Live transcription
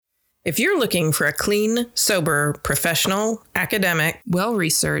If you're looking for a clean, sober, professional, academic,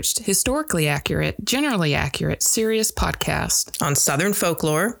 well-researched, historically accurate, generally accurate, serious podcast on Southern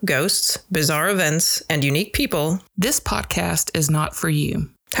folklore, ghosts, bizarre events, and unique people, this podcast is not for you.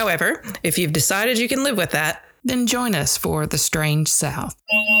 However, if you've decided you can live with that, then join us for The Strange South.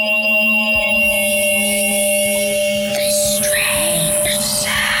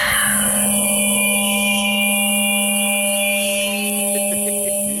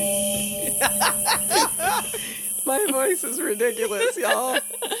 My voice is ridiculous, y'all.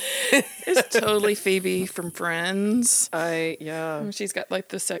 It's totally Phoebe from Friends. Yeah. She's got like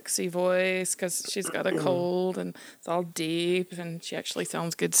the sexy voice because she's got a cold and it's all deep and she actually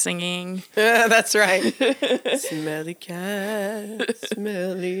sounds good singing. That's right. Smelly cat,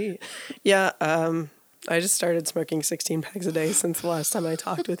 smelly. Yeah, I just started smoking 16 packs a day since the last time I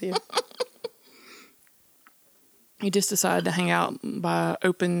talked with you. You just decided to hang out by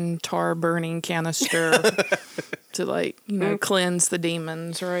open tar burning canister to cleanse the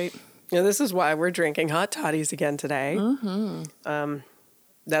demons, right? Yeah, this is why we're drinking hot toddies again today. Mm-hmm.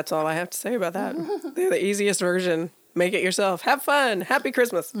 That's all I have to say about that. They're the easiest version. Make it yourself. Have fun. Happy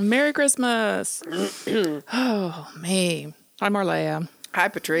Christmas. Merry Christmas. Oh, me. Hi, Marleah. Hi,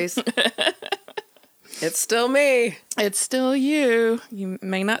 Patrice. It's still me. It's still you. You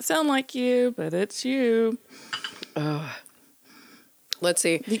may not sound like you, but it's you. Let's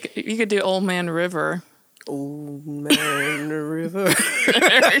see. You could do Old Man River. Old Man River.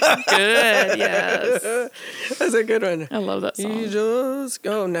 Good, yes. That's a good one. I love that song. You just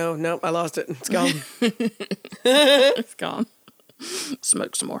go. No, I lost it. It's gone. It's gone.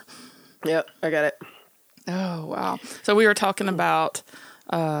 Smoke some more. Yep, I got it. Oh, wow. So we were talking about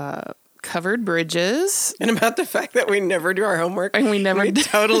covered bridges. And about the fact that we never do our homework. And we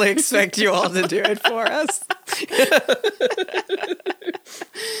totally expect you all to do it for us.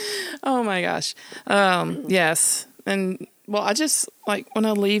 Oh my gosh. Yes. And well, I just when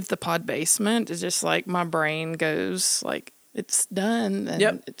I leave the pod basement, it's just like my brain goes it's done and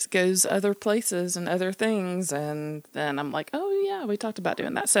it goes other places and other things. And then I'm like, oh yeah, we talked about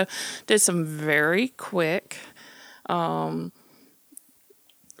doing that. So did some very quick,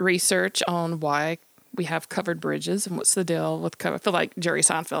 research on why we have covered bridges and what's the deal with I feel like Jerry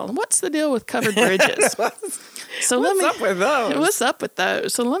Seinfeld. What's the deal with covered bridges? What's up with those? What's up with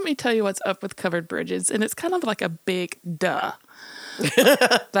those? So let me tell you what's up with covered bridges, and it's kind of like a big duh.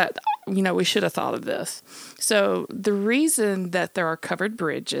 That we should have thought of this. So the reason that there are covered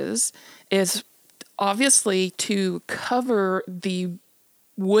bridges is obviously to cover the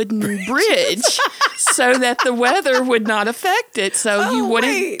wooden bridge so that the weather would not affect it, so you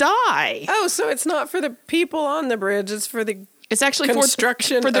wouldn't die. Oh, so it's not for the people on the bridge; it's for the actually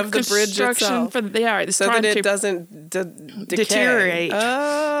construction for the of the bridge itself. So that it doesn't deteriorate,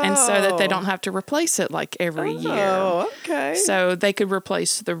 and so that they don't have to replace it every year. Oh, okay. So they could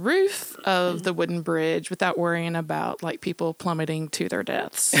replace the roof of the wooden bridge without worrying about people plummeting to their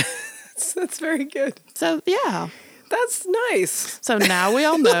deaths. That's very good. So yeah. That's nice. So now we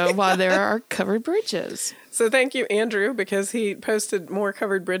all know why there are covered bridges. So thank you, Andrew, because he posted more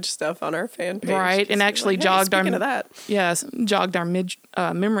covered bridge stuff on our fan page. Right, and actually jogged our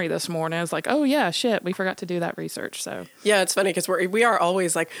memory this morning. I was like, oh yeah, shit, we forgot to do that research. So yeah, it's funny because we are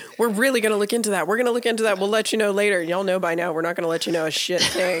always we're really going to look into that. We're going to look into that. We'll let you know later. Y'all know by now we're not going to let you know a shit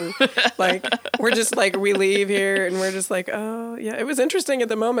thing. We're just we leave here and we're just oh yeah, it was interesting at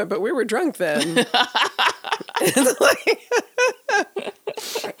the moment, but we were drunk then.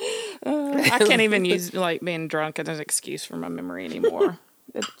 I can't even use being drunk as an excuse for my memory anymore.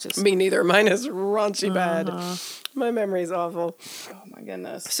 It just me neither. Mine is raunchy bad. My memory's awful. Oh my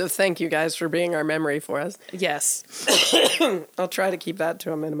goodness. So thank you guys for being our memory for us. Yes. I'll try to keep that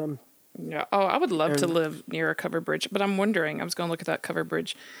to a minimum. Yeah. Oh, I would love to live near a covered bridge, but I'm wondering. I was going to look at that covered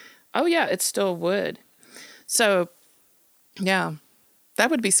bridge. Oh yeah, it's still wood. So yeah. That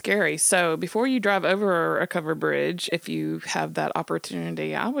would be scary. So before you drive over a covered bridge, if you have that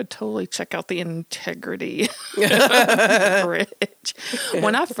opportunity, I would totally check out the integrity of the bridge.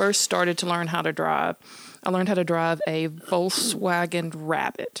 When I first started to learn how to drive, I learned how to drive a Volkswagen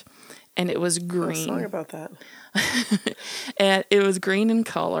Rabbit, and it was green. Sorry about that. And it was green in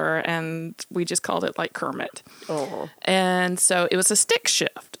color, and we just called it Kermit. Oh. And so it was a stick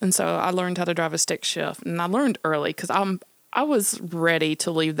shift. And so I learned how to drive a stick shift, and I learned early because I was ready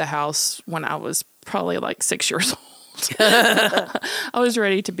to leave the house when I was probably 6 years old. I was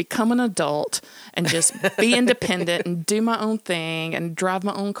ready to become an adult and just be independent and do my own thing and drive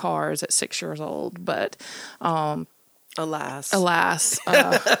my own cars at 6 years old. But Alas.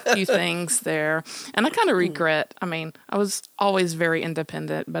 A few things there. And I kind of regret, I mean, I was always very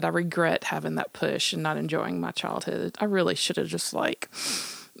independent, but I regret having that push and not enjoying my childhood. I really should have just like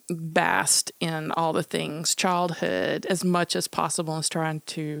basked in all the things childhood as much as possible and trying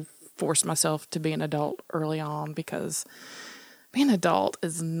to force myself to be an adult early on, because being an adult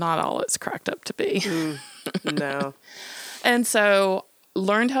is not all it's cracked up to be. No. And so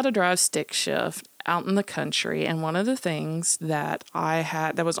learned how to drive stick shift out in the country. And one of the things that I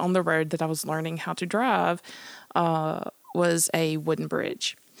had that was on the road that I was learning how to drive was a wooden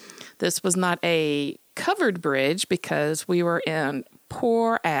bridge. This was not a covered bridge because we were in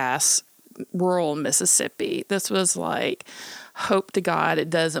poor ass rural Mississippi. This was like, hope to God it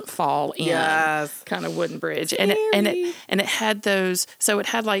doesn't fall in kind of wooden bridge. And it had those, so it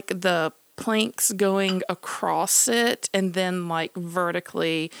had like the planks going across it and then like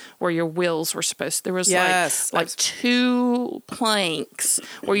vertically where your wheels were supposed, there was like two planks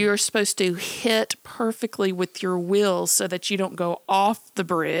where you were supposed to hit perfectly with your wheels so that you don't go off the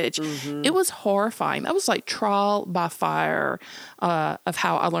bridge. It was horrifying. That was like trial by fire of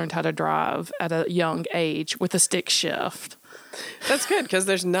how I learned how to drive at a young age with a stick shift. That's good, because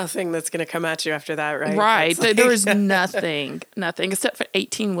there's nothing that's going to come at you after that, right? Right. Like... There was nothing except for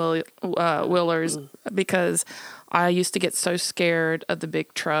 18-wheelers, because I used to get so scared of the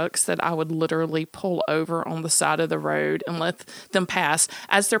big trucks that I would literally pull over on the side of the road and let them pass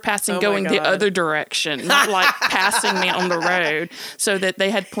as they're passing, going the other direction, not like passing me on the road, so that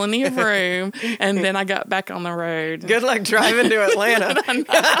they had plenty of room. And then I got back on the road. Good luck driving to Atlanta.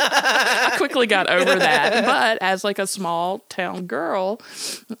 I quickly got over that. But as like a small town girl,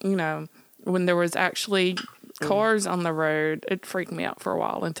 you know, when there was actually cars on the road, it freaked me out for a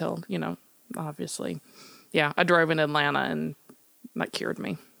while until, you know, obviously... Yeah, I drove in Atlanta and that cured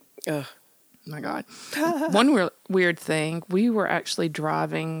me. Oh my God. One weird thing, we were actually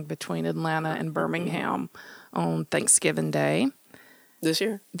driving between Atlanta and Birmingham on Thanksgiving Day. This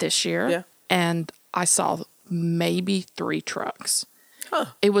year? Yeah. And I saw maybe 3 trucks.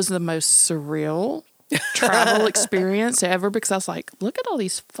 It was the most surreal travel experience ever, because I was like, look at all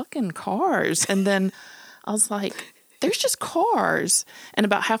these fucking cars. And then I was like, there's just cars. And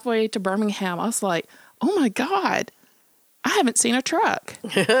about halfway to Birmingham, I was like, oh my God, I haven't seen a truck.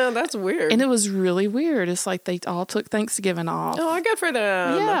 That's weird. And it was really weird. It's like they all took Thanksgiving off. Oh, good for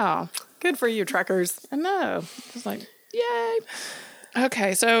them. Yeah. Good for you, truckers. I know. It's like, yay.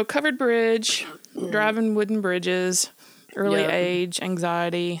 Okay, so covered bridge, driving wooden bridges, early age,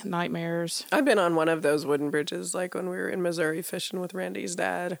 anxiety, nightmares. I've been on one of those wooden bridges, like when we were in Missouri fishing with Randy's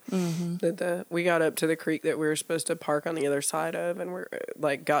dad. We got up to the creek that we were supposed to park on the other side of, and we're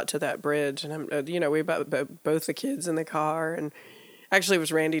like got to that bridge, and we both the kids in the car, and actually it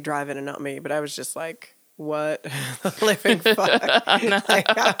was Randy driving and not me, but I was just like, what the living fuck?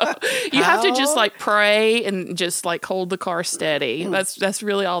 You have to just like pray and just like hold the car steady. That's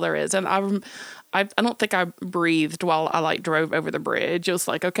really all there is. And I don't think I breathed while I like drove over the bridge. It was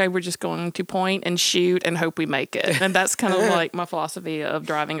like, okay, we're just going to point and shoot and hope we make it. And that's kind of like my philosophy of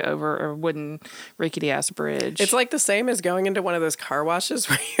driving over a wooden rickety ass bridge. It's like the same as going into one of those car washes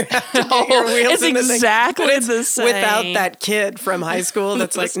where you have to get your wheels in the thing. It's exactly the same. Without that kid from high school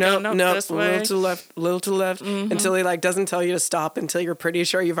that's like, no, a little to the left, until he like doesn't tell you to stop until you're pretty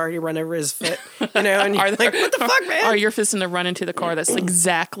sure you've already run over his foot. You know, and you're like, what the fuck, man? Or you're fisting to run into the car that's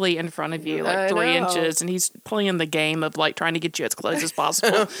exactly in front of you, like 3 inches, and he's playing the game of like trying to get you as close as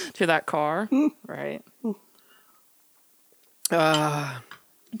possible to that car. Right.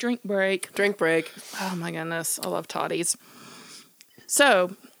 Drink break. Oh my goodness. I love toddies.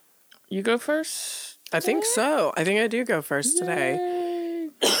 So, you go first? I think so. I think I do go first today.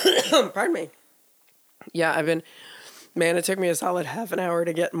 Pardon me. Yeah, it took me a solid half an hour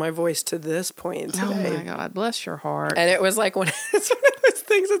to get my voice to this point today. Oh my God, bless your heart. And it was like it's one of those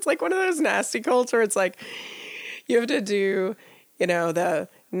things, it's like one of those nasty colds where it's like, you have to do, the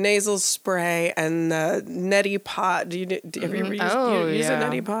nasal spray and the neti pot. Have you ever used a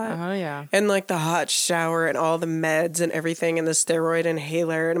neti pot? Oh, yeah. And like the hot shower and all the meds and everything and the steroid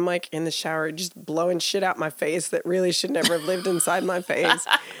inhaler. And I'm like in the shower just blowing shit out my face that really should never have lived inside my face.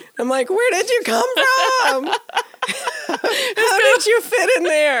 I'm like, where did you come from? How did you fit in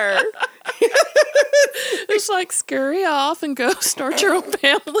there? It's like, scurry off and go start your own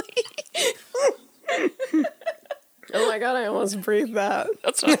family. Oh my God, I almost breathed that.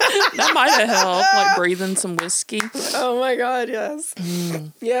 That might have helped, like breathing some whiskey. Oh my God, yes.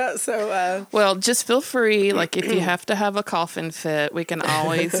 Yeah, so... well, just feel free, like if you have to have a coughing fit, we can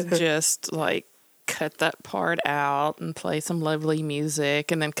always just like cut that part out and play some lovely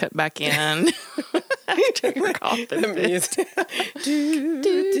music and then cut back in. After your coffin The fit. music.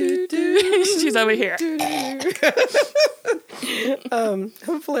 She's over here.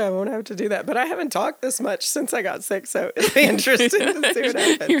 Hopefully I won't have to do that. But I haven't talked this much since I got sick, so it'll be interesting to see what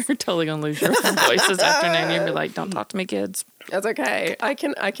happens. You're totally gonna lose your voice this afternoon. You'll be like, "Don't talk to me, kids." That's okay. I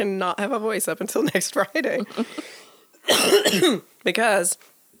can not have a voice up until next Friday. Because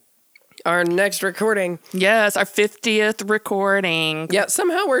our next recording. Yes, our 50th recording. Yeah,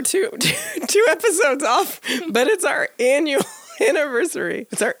 somehow we're two episodes off, but it's our annual anniversary.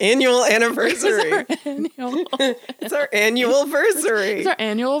 It's our annual anniversary. It's our annual anniversary. It's our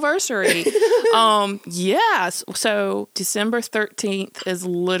annual anniversary. Yes. So December 13th is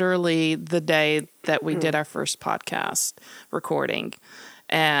literally the day that we did our first podcast recording.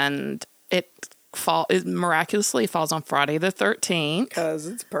 And it miraculously falls on Friday the 13th. Because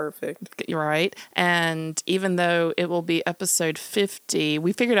it's perfect. Right. And even though it will be episode 50,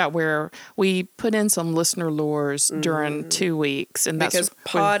 we figured out where we put in some listener lures during 2 weeks. And that's because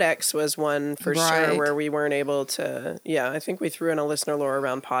PodX was one for sure where we weren't able to. Yeah, I think we threw in a listener lure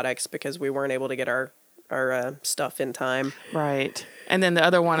around PodX because we weren't able to get our stuff in time. Right. And then the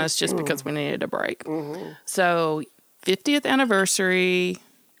other one is just because we needed a break. So 50th anniversary.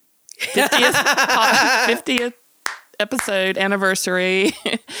 50th episode anniversary,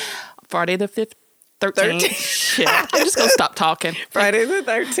 Friday the 13th. Shit, I'm just going to stop talking. Friday the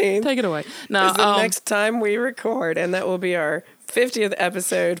 13th. Take it away. No, is the next time we record, and that will be our 50th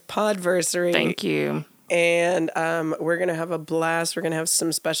episode, podversary. Thank you. And we're going to have a blast. We're going to have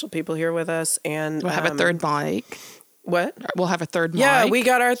some special people here with us. And we'll have a third mic. What? We'll have a third mic. Yeah, we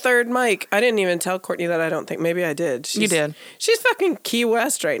got our third mic. I didn't even tell Courtney that, I don't think. Maybe I did. You did. She's fucking Key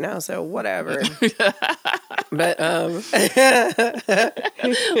West right now, so whatever. But love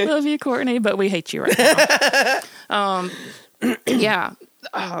you, Courtney, but we hate you right now. Yeah.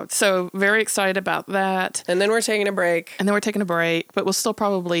 So very excited about that. And then we're taking a break. But we'll still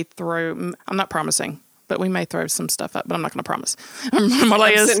probably throw, I'm not promising, but we may throw some stuff up, but I'm not going to promise.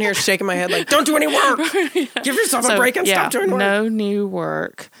 Marleah's I'm sitting here shaking my head like, don't do any work. Give yourself a break and stop doing work. No new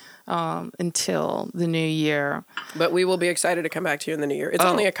work until the new year. But we will be excited to come back to you in the new year. It's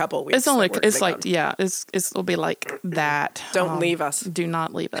only a couple weeks. It'll be like that. Don't leave us. Do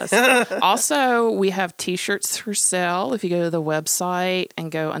not leave us. Also, we have t-shirts for sale. If you go to the website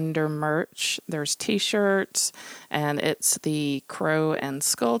and go under merch, there's t-shirts, and it's the crow and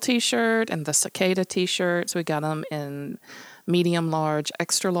skull t-shirt and the cicada t-shirts. We got them in medium, large,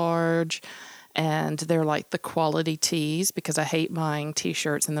 extra large. And they're like the quality tees because I hate buying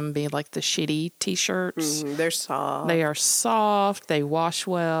t-shirts and them be like the shitty t-shirts. They're soft. They are soft. They wash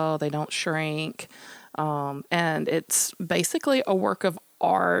well. They don't shrink. And it's basically a work of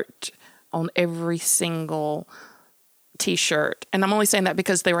art on every single t-shirt. And I'm only saying that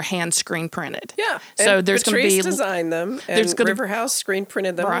because they were hand screen printed. Yeah. So and there's going to be designed them, and River House screen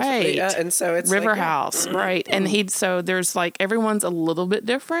printed them. Right. And so it's River House, right. And so there's like everyone's a little bit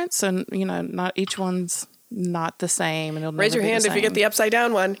different. So, not each one's not the same. And it'll raise your hand if you get the upside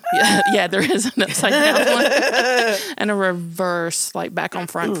down one. Yeah, there is an upside down one. And a reverse, like back on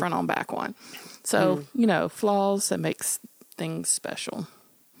front, front on back one. So, flaws that makes things special.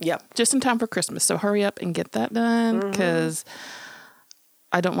 Yep. Just in time for Christmas. So hurry up and get that done because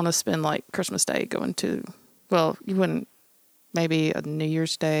I don't want to spend like Christmas Day going to, well, you wouldn't, maybe a New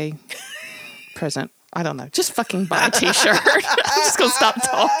Year's Day present. I don't know. Just fucking buy a t-shirt. I'm just going to stop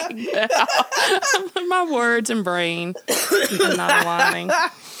talking now. My words and brain are not aligning.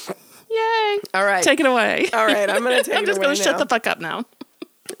 Yay. All right. Take it away. All right. I'm going to take it away. I'm just going to shut the fuck up now.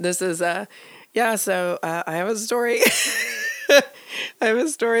 This is, so I have a story. I have a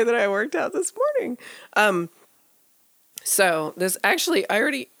story that I worked out this morning. So this actually,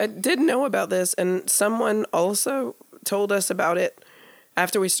 I did know about this, and someone also told us about it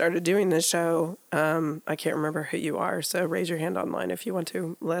after we started doing this show. I can't remember who you are, so raise your hand online if you want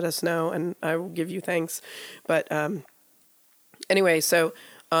to let us know, and I will give you thanks. But anyway, so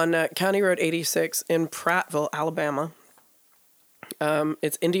on County Road 86 in Prattville, Alabama,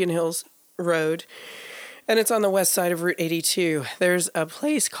 it's Indian Hills Road. And it's on the west side of Route 82. There's a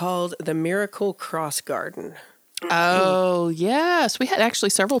place called the Miracle Cross Garden. Oh, yes. We had actually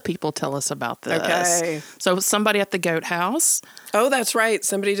several people tell us about this. Okay. So somebody at the Goat House. Oh, that's right.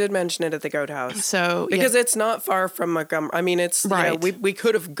 Somebody did mention it at the Goat House. So because it's not far from Montgomery. I mean, it's right. We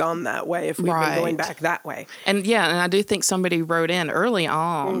could have gone that way if we'd been going back that way. And and I do think somebody wrote in early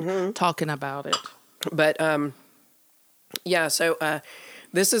on talking about it. But so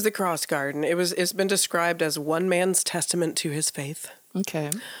this is the Cross Garden. It's been described as one man's testament to his faith. Okay.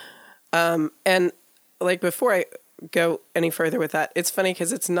 And like before I go any further with that, it's funny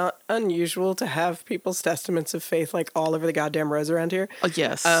because it's not unusual to have people's testaments of faith like all over the goddamn roads around here. Oh,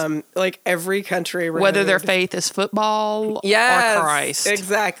 yes. Like every country road. Whether their faith is football or Christ.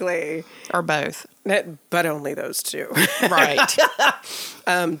 Exactly. Or both. But only those two. Right.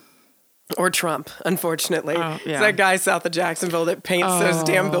 Or Trump, unfortunately. Yeah. It's that guy south of Jacksonville that paints those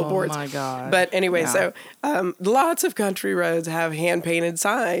damn billboards. Oh, my God. But anyway, so lots of country roads have hand-painted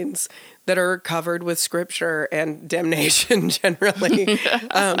signs that are covered with scripture and damnation generally.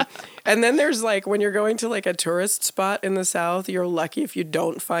 And then there's like, when you're going to like a tourist spot in the South, you're lucky if you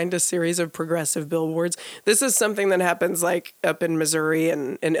don't find a series of progressive billboards. This is something that happens like up in Missouri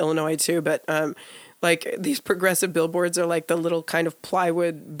and in Illinois too, but like these progressive billboards are like the little kind of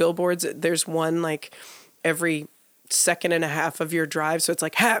plywood billboards. There's one like every second and a half of your drive. So it's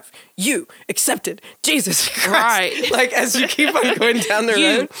like, have you accepted Jesus Christ? Right. Like as you keep on going down the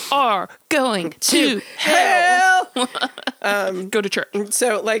road. You are going to hell. Go to church.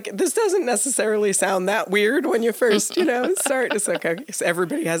 So like this doesn't necessarily sound that weird when you first, start. It's like, okay, so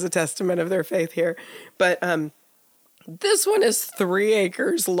everybody has a testament of their faith here. But this one is 3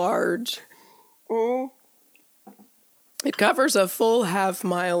 acres large. It covers a full half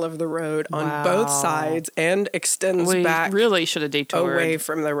mile of the road on both sides and extends back. Really should have detoured away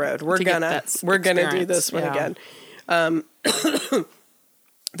from the road. We're gonna do this one again.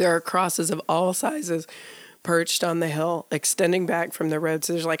 There are crosses of all sizes perched on the hill, extending back from the road.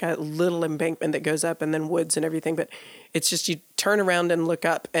 So there's like a little embankment that goes up, and then woods and everything. But it's just you turn around and look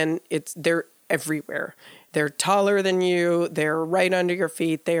up, and they're everywhere. They're taller than you. They're right under your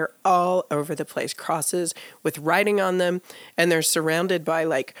feet. They're all over the place. Crosses with writing on them. And they're surrounded by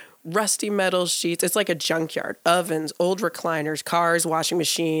like rusty metal sheets. It's like a junkyard. Ovens, old recliners, cars, washing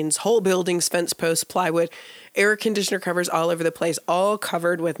machines, whole buildings, fence posts, plywood, air conditioner covers all over the place, all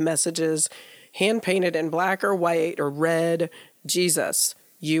covered with messages, hand painted in black or white or red. Jesus,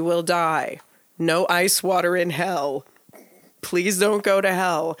 you will die. No ice water in hell. Please don't go to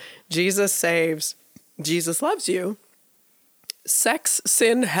hell. Jesus saves. Jesus loves you. Sex,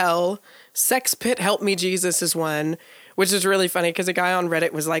 sin, hell. Sex pit, help me, Jesus is one. Which is really funny because a guy on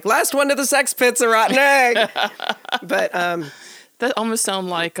Reddit was like, last one to the sex pit's a rotten egg. But that almost sounds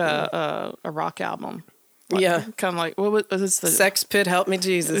like a rock album. Yeah. Kind of like, what was the Sex pit, help me,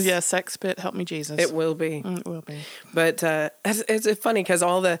 Jesus. Yeah, sex pit, help me, Jesus. It will be. It will be. But it's funny because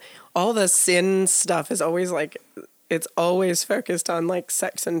all the sin stuff is always like, it's always focused on like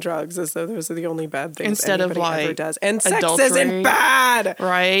sex and drugs as though those are the only bad things instead of like ever does. And sex adultery, isn't bad,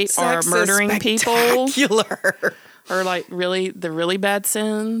 right? Sex or murdering is people, or like the really bad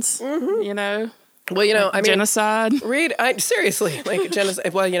sins. Well, I mean, genocide. Seriously, like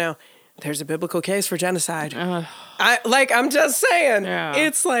genocide. Well, there's a biblical case for genocide. I'm just saying. Yeah.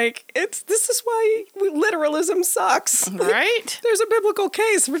 It's like this is why literalism sucks. Right? There's a biblical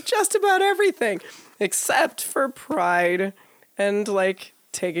case for just about everything. Except for pride and like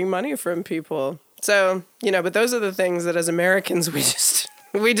taking money from people. So, but those are the things that as Americans,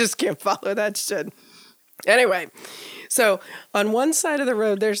 we just can't follow that shit. Anyway, so on one side of the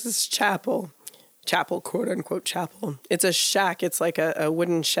road, there's this chapel, quote unquote chapel. It's a shack. It's like a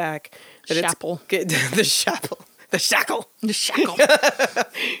wooden shack. Chapel. The shackle.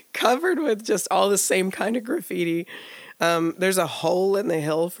 Covered with just all the same kind of graffiti. There's a hole in the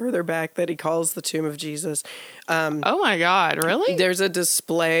hill further back that he calls the tomb of Jesus. Oh my God, really? There's a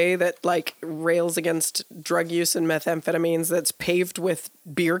display that like rails against drug use and methamphetamines that's paved with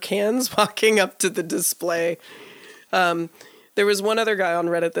beer cans walking up to the display. There was one other guy on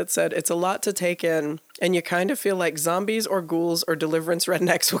Reddit that said, it's a lot to take in, and you kind of feel like zombies or ghouls or deliverance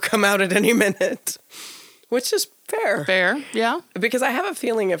rednecks will come out at any minute. Which is fair. Fair, yeah. Because I have a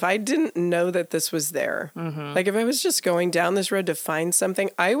feeling if I didn't know that this was there, like if I was just going down this road to find something,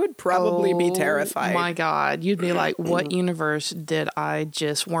 I would probably be terrified. Oh my God. You'd be like, what universe did I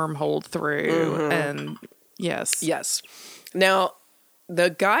just wormhole through? And yes. Yes. Now, the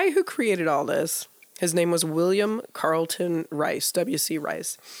guy who created all this, his name was William Carlton Rice, W.C.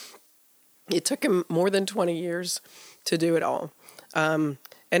 Rice. It took him more than 20 years to do it all. And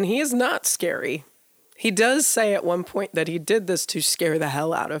he is not scary. He does say at one point that he did this to scare the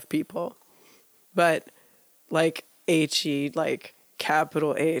hell out of people. But like H-E, like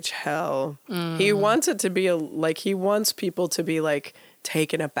capital H, hell. He wants it to be he wants people to be like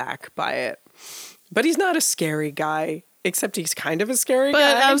taken aback by it. But he's not a scary guy, except he's kind of a scary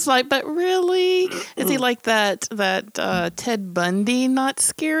guy. But I was like, but really? Is he like that Ted Bundy not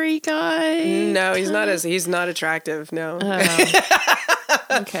scary guy? No, he's not attractive, no.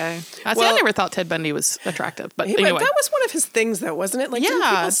 Okay. I never thought Ted Bundy was attractive, but anyway. That was one of his things, though, wasn't it? Like, didn't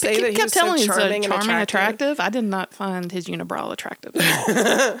people say that he was so charming and attractive? I did not find his unibrow attractive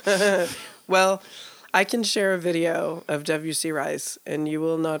at all. Well, I can share a video of W.C. Rice, and you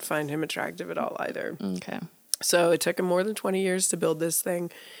will not find him attractive at all either. Okay. So it took him more than 20 years to build this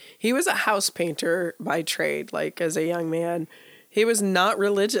thing. He was a house painter by trade, like as a young man. He was not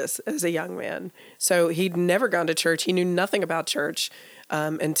religious as a young man. So he'd never gone to church. He knew nothing about church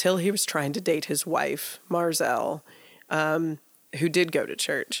until he was trying to date his wife, Marleah, who did go to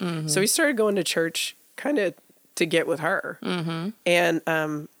church. Mm-hmm. So he started going to church kind of to get with her. Mm-hmm.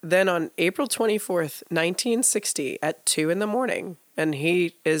 And then on April 24th, 1960 at 2 a.m, and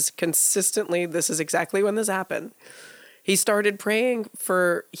he is consistently, this is exactly when this happened, he started praying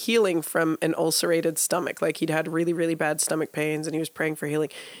for healing from an ulcerated stomach. Like he'd had really, really bad stomach pains and he was praying for healing.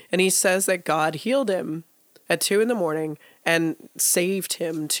 And he says that God healed him at 2 a.m. and saved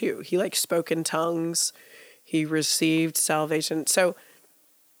him too. He like spoke in tongues. He received salvation. So,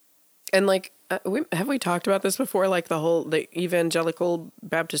 and like, have we talked about this before? Like the evangelical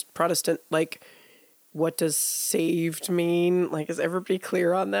Baptist Protestant, like, what does saved mean? Like, is everybody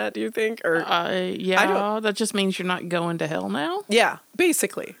clear on that, do you think? Or yeah, that just means you're not going to hell now? Yeah,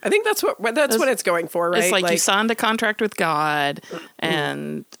 basically. I think that's what it's going for, right? It's like you signed a contract with God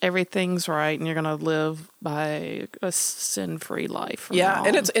and everything's right and you're going to live by a sin-free life. Yeah,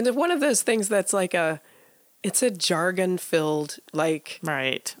 and it's one of those things that's like it's a jargon-filled, like...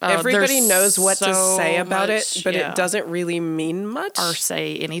 Right. Everybody knows what to say about it, but it doesn't really mean much. Or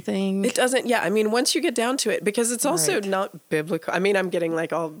say anything. It doesn't, I mean, once you get down to it, because it's also not biblical. I mean, I'm getting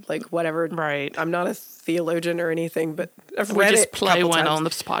like all, like, whatever. Right. I'm not a theologian or anything, but I've read it. We just play one on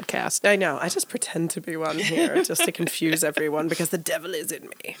this podcast. I know. I just pretend to be one here just to confuse everyone because the devil is in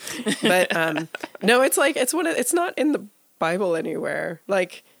me. But, no, it's like, it's not in the Bible anywhere.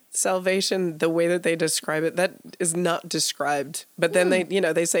 Like... Salvation, the way that they describe it, that is not described. But then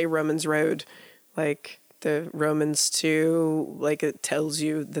they say Romans Road, like the Romans 2, like it tells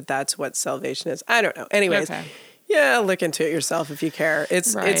you that that's what salvation is. I don't know. Anyways, look into it yourself if you care.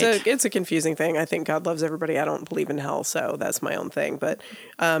 It's a confusing thing. I think God loves everybody. I don't believe in hell, so that's my own thing. But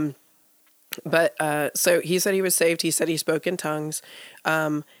so he said he was saved. He said he spoke in tongues,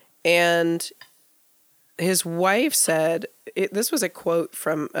 and his wife said, this was a quote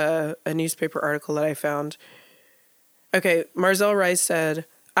from a newspaper article that I found. Okay, Marleah Rice said,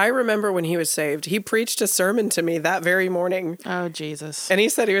 I remember when he was saved. He preached a sermon to me that very morning. Oh, Jesus. And he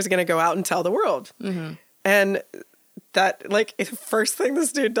said he was going to go out and tell the world. Mm-hmm. And that, like, the first thing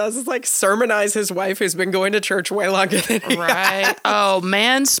this dude does is, like, sermonize his wife who's been going to church way longer than he has. Oh,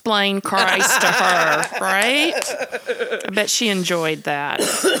 mansplain Christ to her, right? I bet she enjoyed that.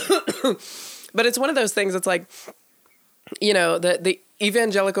 But it's one of those things that's like, the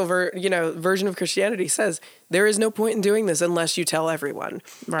evangelical version of Christianity says there is no point in doing this unless you tell everyone.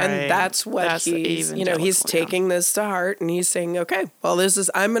 Right. And that's what he's taking this to heart and he's saying, okay, well,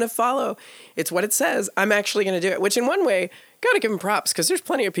 I'm going to follow. It's what it says. I'm actually going to do it, which in one way, got to give him props because there's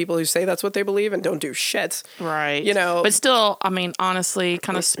plenty of people who say that's what they believe and don't do shit. Right. But still, I mean, honestly,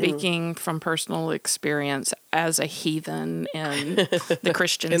 kind of speaking from personal experience as a heathen in the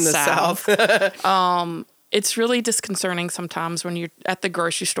Christian in the South. It's really disconcerting sometimes when you're at the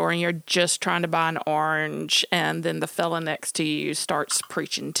grocery store and you're just trying to buy an orange and then the fella next to you starts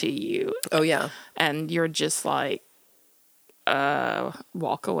preaching to you. Oh, yeah. And you're just like,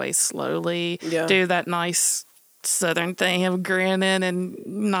 walk away slowly. Yeah. Do that nice Southern thing of grinning and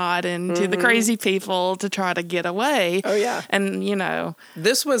nodding to the crazy people to try to get away. Oh, yeah. And,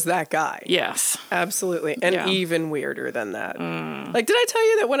 this was that guy. Yes. Absolutely. And even weirder than that. Like, did I tell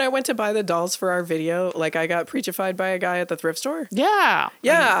you that when I went to buy the dolls for our video, like, I got preachified by a guy at the thrift store? Yeah.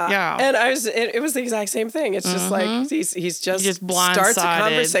 Yeah. And it was the exact same thing. It's just like, he's just starts a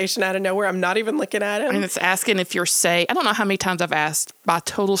conversation out of nowhere. I'm not even looking at him. And it's asking if you're saved. I don't know how many times I've asked by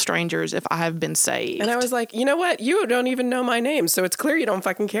total strangers if I have been saved. And I was like, you know what? You don't even know my name, so it's clear you don't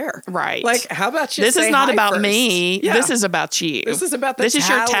fucking care. Right. Like, how about you This say is not hi about first? me. Yeah. This is about you. This is about this is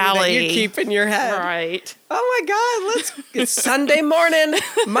your tally that you keep in your head. Right. Oh my God, it's Sunday morning.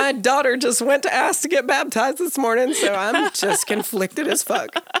 My daughter just went to ask to get baptized this morning, so I'm just conflicted as fuck.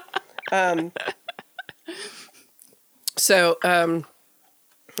 Let's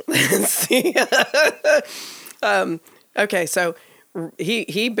see. Okay, so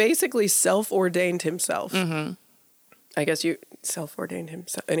he basically self-ordained himself. Mm-hmm. I guess self-ordained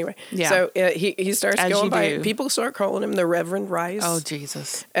himself. Anyway, Yeah. so he starts As going you by, do. people start calling him the Reverend Rice. Oh,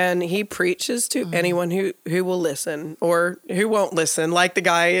 Jesus. And he preaches to anyone who will listen or who won't listen, like the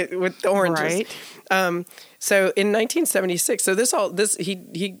guy with the oranges. Right. So in 1976, so he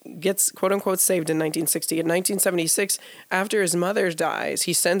gets quote unquote saved in 1960. In 1976, after his mother dies,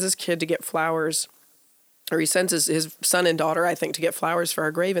 he sends his kid to get flowers, or he sends his son and daughter, I think, to get flowers for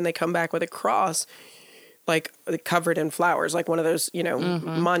her grave, and they come back with a cross, like covered in flowers, like one of those,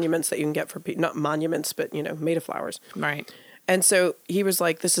 monuments that you can get for people, not monuments, but, made of flowers. Right. And so he was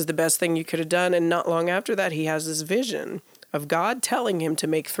like, this is the best thing you could have done. And not long after that, he has this vision of God telling him to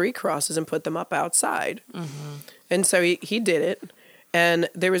make 3 crosses and put them up outside. Mm-hmm. And so he did it. And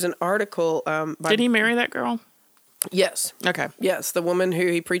there was an article. Did he marry that girl? Yes. Okay. Yes. The woman who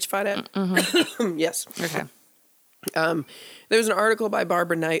he preached fight at. Mm-hmm. Yes. Okay. There was an article by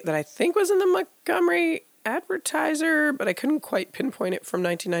Barbara Knight that I think was in the Montgomery Advertiser, but I couldn't quite pinpoint it, from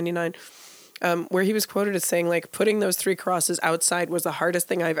 1999, where he was quoted as saying, like, putting those 3 crosses outside was the hardest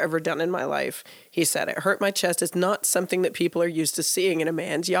thing I've ever done in my life. He said, it hurt my chest. It's not something that people are used to seeing in a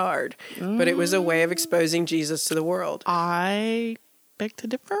man's yard, but it was a way of exposing Jesus to the world. I beg to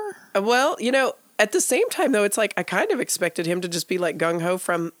differ. Well, at the same time, though, it's like I kind of expected him to just be like gung-ho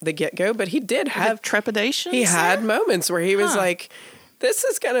from the get-go, but he did have trepidation. He had moments where he was like, this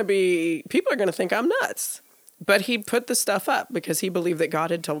is going to be, people are going to think I'm nuts. But he put the stuff up because he believed that God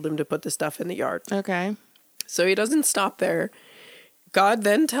had told him to put the stuff in the yard. Okay. So he doesn't stop there. God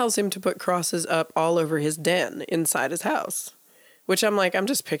then tells him to put crosses up all over his den inside his house, which I'm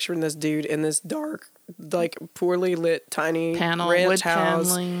just picturing this dude in this dark, like poorly lit, tiny ranch wood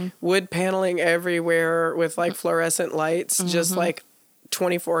house, paneling. Wood paneling everywhere with like fluorescent lights, just like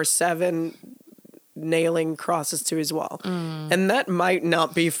 24/7 nailing crosses to his wall. And that might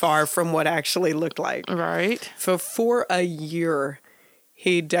not be far from what actually looked like. Right. So for a year,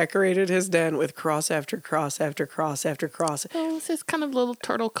 he decorated his den with cross after cross after cross after cross. Well, it's his kind of little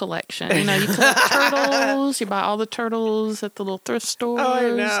turtle collection. You collect turtles. You buy all the turtles at the little thrift stores. Oh, I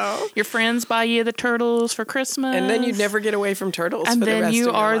know. Your friends buy you the turtles for Christmas. And then you'd never get away from turtles and for the rest of your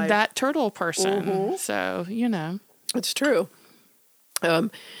life. And then you are that turtle person. Mm-hmm. So, It's true.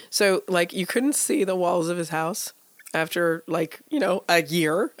 So, like, you couldn't see the walls of his house after, like, a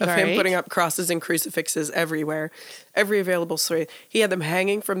year of him putting up crosses and crucifixes everywhere, every available story. He had them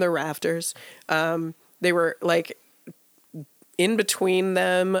hanging from the rafters. They were, like, in between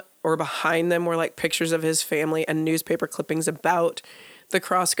them or behind them were, like, pictures of his family and newspaper clippings about the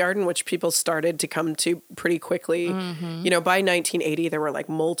cross garden, which people started to come to pretty quickly. Mm-hmm. By 1980, there were, like,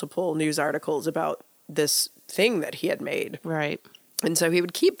 multiple news articles about this thing that he had made. Right. And so he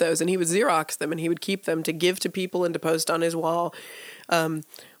would keep those, and he would Xerox them, and he would keep them to give to people and to post on his wall.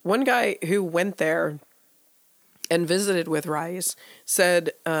 One guy who went there and visited with Rice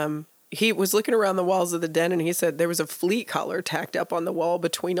said he was looking around the walls of the den, and he said there was a flea collar tacked up on the wall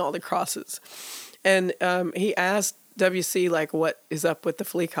between all the crosses. And he asked WC, like, what is up with the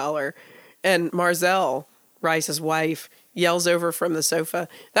flea collar? And Marzelle, Rice's wife, yells over from the sofa,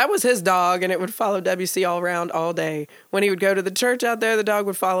 that was his dog, and it would follow WC all around all day. When he would go to the church out there, the dog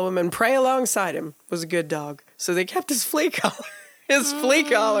would follow him and pray alongside him. It was a good dog. So they kept his flea collar.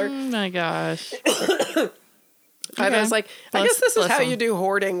 Oh my gosh. And I was like, I guess this is how you do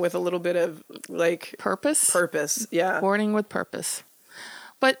hoarding with a little bit of, like... Purpose, yeah. Hoarding with purpose.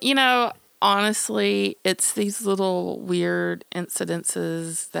 But, honestly, it's these little weird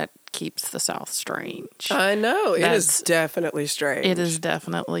incidences that keeps the South strange. I know. It is definitely strange. It is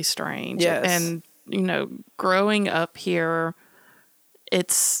definitely strange. Yes. And, growing up here,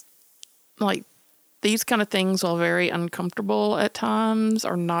 it's like these kind of things, while very uncomfortable at times,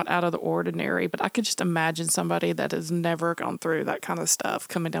 are not out of the ordinary. But I could just imagine somebody that has never gone through that kind of stuff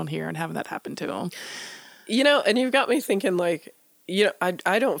coming down here and having that happen to them. And you've got me thinking, like,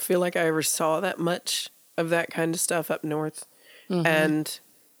 I don't feel like I ever saw that much of that kind of stuff up north. Mm-hmm. And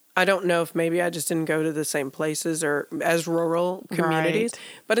I don't know if maybe I just didn't go to the same places or as rural communities. Right.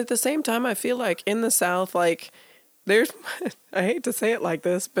 But at the same time, I feel like in the South, like, there's, I hate to say it like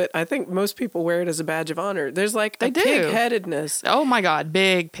this, but I think most people wear it as a badge of honor. There's like a pig-headedness. Oh my God,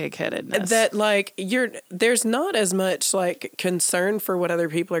 big pig-headedness. That like there's not as much like concern for what other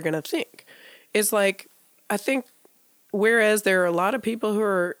people are going to think. It's like, I think, whereas there are a lot of people who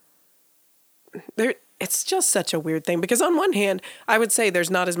are, it's just such a weird thing because on one hand, I would say there's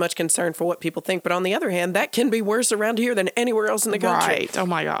not as much concern for what people think, but on the other hand, that can be worse around here than anywhere else in the country. Right. Oh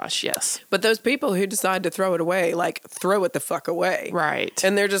my gosh, yes. But those people who decide to throw it away, like throw it the fuck away. Right.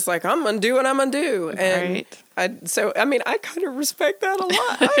 And they're just like, I'm going to do what I'm going to do. And right. I kind of respect that a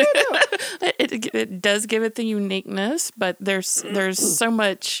lot. I don't know. It does give it the uniqueness, but there's so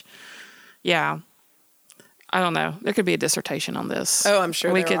much, yeah. I don't know. There could be a dissertation on this. Oh, I'm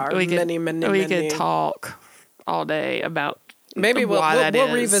sure we could talk all day about maybe why that we'll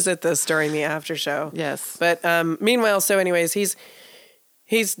is. revisit this during the after show. Yes. But meanwhile, so anyways, he's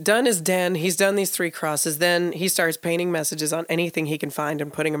done his den. He's done these 3 crosses. Then he starts painting messages on anything he can find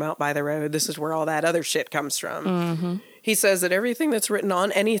and putting them out by the road. This is where all that other shit comes from. Mm-hmm. He says that everything that's written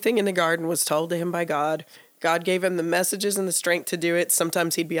on anything in the garden was told to him by God. God gave him the messages and the strength to do it.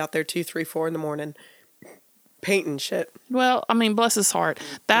 Sometimes he'd be out there 2, 3, 4 in the morning painting shit. Well, I mean, bless his heart.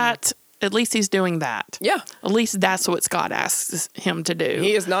 That, at least he's doing that. Yeah. At least that's what God asks him to do.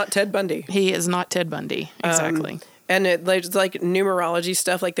 He is not Ted Bundy. He is not Ted Bundy. Exactly. And it's like numerology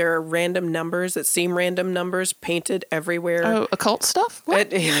stuff. Like there are random numbers that seem random numbers painted everywhere. Oh, occult stuff?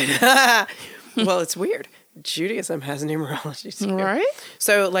 What? Well, it's weird. Judaism has numerology too. Right.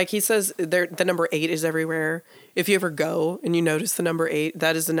 So like he says the number 8 is everywhere. If you ever go and you notice the number 8,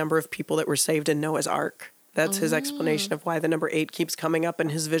 that is the number of people that were saved in Noah's Ark. That's his explanation of why the number 8 keeps coming up in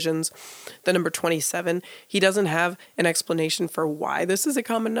his visions. The number 27, he doesn't have an explanation for why this is a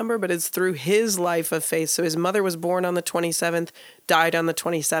common number, but it's through his life of faith. So his mother was born on the 27th, died on the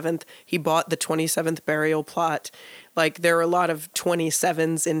 27th. He bought the 27th burial plot. Like there are a lot of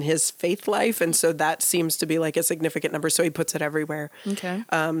 27s in his faith life. And so that seems to be like a significant number. So he puts it everywhere. Okay.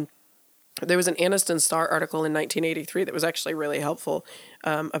 There was an Anniston Star article in 1983 that was actually really helpful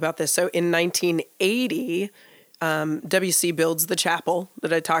about this. So in 1980, WC builds the chapel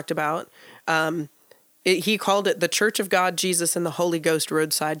that I talked about. He called it the Church of God, Jesus, and the Holy Ghost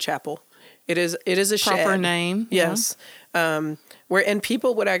Roadside Chapel. It is a proper shed. name. Yes. Yeah. And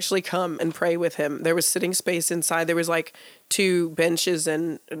people would actually come and pray with him. There was sitting space inside. There was like 2 benches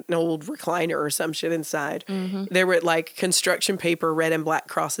and an old recliner or some shit inside. Mm-hmm. There were like construction paper, red and black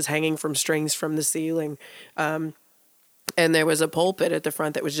crosses hanging from strings from the ceiling. And there was a pulpit at the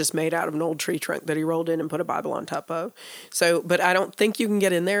front that was just made out of an old tree trunk that he rolled in and put a Bible on top of. So, but I don't think you can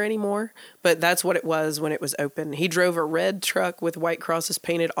get in there anymore, but that's what it was when it was open. He drove a red truck with white crosses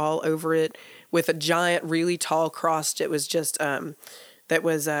painted all over it with a giant, really tall cross. It was just, that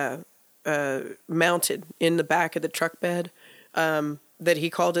was mounted in the back of the truck bed. That he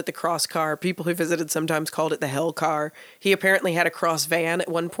called it the cross car. People who visited sometimes called it the hell car. He apparently had a cross van at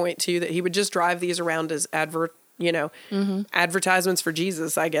one point too, that he would just drive these around as advertisements for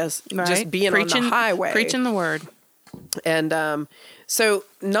Jesus, I guess. Right. Just being on the highway. Preaching the word. And so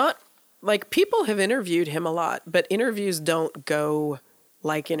not like people have interviewed him a lot, but interviews don't go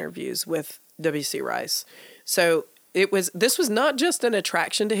like interviews with W.C. Rice. So this was not just an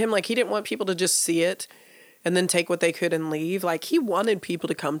attraction to him. Like he didn't want people to just see it and then take what they could and leave. Like he wanted people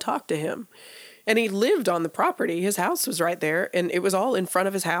to come talk to him. And he lived on the property. His house was right there, and it was all in front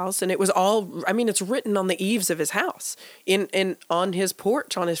of his house. And it was all, I mean, it's written on the eaves of his house, on his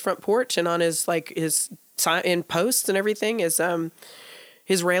porch, on his front porch, and on his sign in posts and everything, his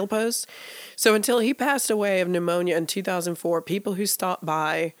rail posts. So until he passed away of pneumonia in 2004, people who stopped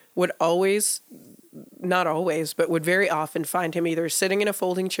by would not always, but would very often find him either sitting in a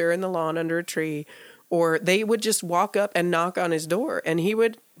folding chair in the lawn under a tree, or they would just walk up and knock on his door, and he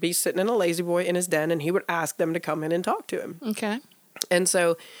would be sitting in a lazy boy in his den, and he would ask them to come in and talk to him. Okay. And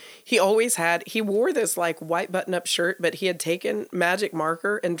so he wore this like white button-up shirt, but he had taken magic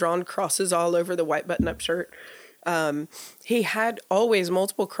marker and drawn crosses all over the white button-up shirt. He had always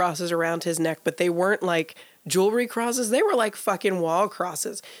multiple crosses around his neck, but they weren't like jewelry crosses. They were like fucking wall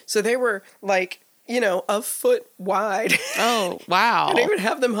crosses. So they were like, a foot wide. Oh, wow. And he would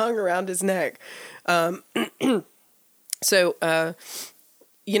have them hung around his neck. Roadside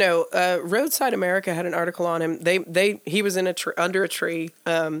America had an article on him. He was in under a tree,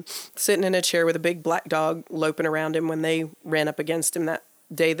 sitting in a chair with a big black dog loping around him when they ran up against him that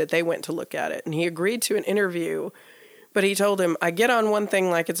day that they went to look at it. And he agreed to an interview, but he told him, I get on one thing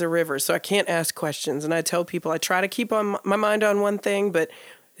like it's a river, so I can't ask questions. And I tell people I try to keep on my mind on one thing, but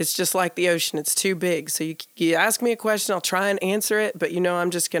it's just like the ocean. It's too big. So you ask me a question, I'll try and answer it, but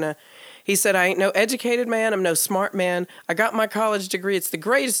I'm just going to. He said, I ain't no educated man. I'm no smart man. I got my college degree. It's the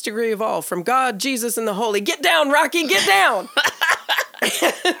greatest degree of all. From God, Jesus, and the Holy. Get down, Rocky. Get down. I'm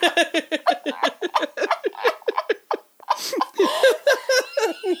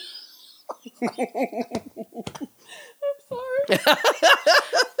sorry.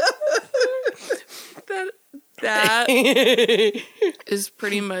 That is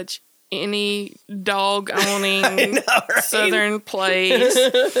pretty much any dog owning Southern place.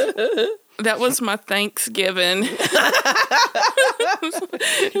 That was my Thanksgiving.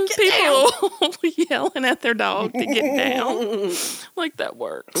 People yelling at their dog to get down. Like, that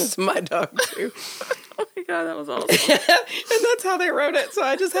works. It's my dog, too. Oh my God, that was awesome. And that's how they wrote it. So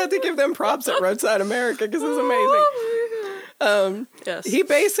I just had to give them props at Roadside America because it's amazing. Yes.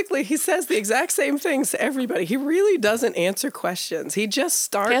 He says the exact same things to everybody. He really doesn't answer questions. He just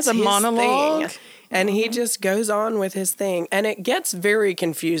starts He has a his monologue. thing, and he just goes on with his thing. And it gets very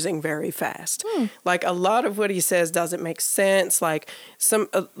confusing very fast. Like, a lot of what he says doesn't make sense. Like,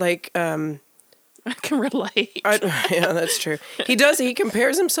 I can relate. yeah, that's true. He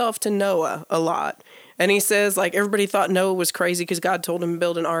compares himself to Noah a lot. And he says, like, everybody thought Noah was crazy because God told him to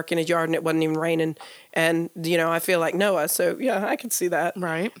build an ark in his yard and it wasn't even raining. And, I feel like Noah. So, yeah, I can see that.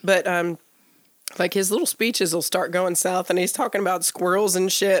 Right. But, like, his little speeches will start going south and he's talking about squirrels and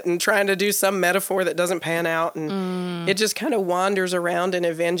shit and trying to do some metaphor that doesn't pan out. And it just kind of wanders around in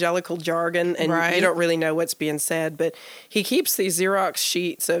evangelical jargon and you don't really know what's being said. But he keeps these Xerox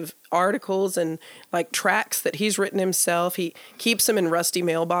sheets of articles and, like, tracts that he's written himself. He keeps them in rusty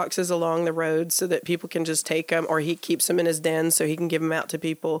mailboxes along the road so that people can just take them, or he keeps them in his den so he can give them out to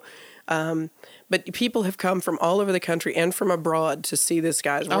people. But people have come from all over the country and from abroad to see this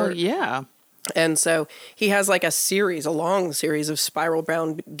guy's work. Oh, yeah. And so he has like a long series of spiral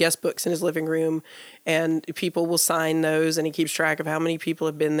bound guest books in his living room, and people will sign those, and he keeps track of how many people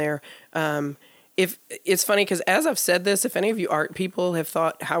have been there. If it's funny, because as I've said this, if any of you art people have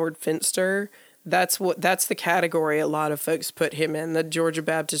thought Howard Finster, that's the category a lot of folks put him in, the Georgia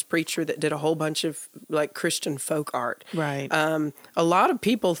Baptist preacher that did a whole bunch of like Christian folk art. Right. A lot of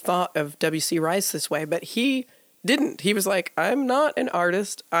people thought of W.C. Rice this way, but he didn't. He was like, I'm not an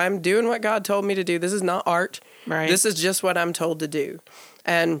artist. I'm doing what God told me to do. This is not art. Right. This is just what I'm told to do.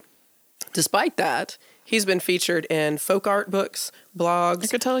 And despite that, he's been featured in folk art books, blogs. I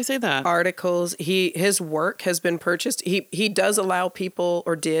could totally see that. Articles. His work has been purchased. He does allow people,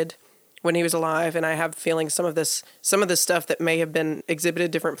 or did when he was alive, and I have a feeling some of the stuff that may have been exhibited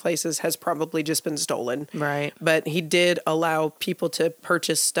different places has probably just been stolen. Right. But he did allow people to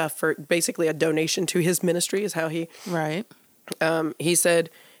purchase stuff for basically a donation to his ministry is how he... Right. He said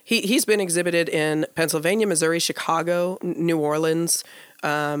he's been exhibited in Pennsylvania, Missouri, Chicago, New Orleans.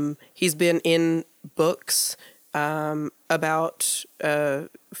 He's been in books about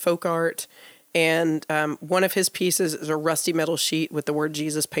folk art. And one of his pieces is a rusty metal sheet with the word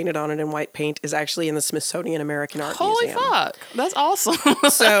Jesus painted on it in white paint, is actually in the Smithsonian American Art Museum. Holy fuck. That's awesome.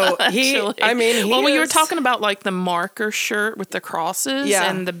 So when you were talking about like the marker shirt with the crosses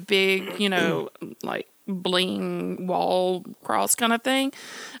and the big, like bling wall cross kind of thing.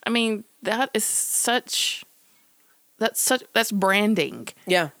 I mean, that's branding.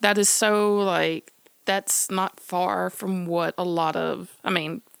 Yeah. That is so like, that's not far from what a lot of,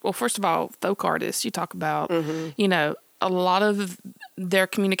 well, first of all, folk artists, you talk about, a lot of their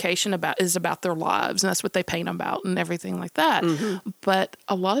communication is about their lives, and that's what they paint about and everything like that. But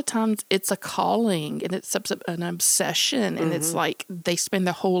a lot of times it's a calling and it's an obsession, and it's like they spend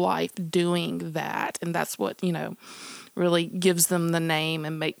their whole life doing that, and that's what, really gives them the name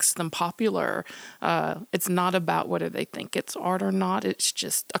and makes them popular. It's not about whether they think it's art or not. It's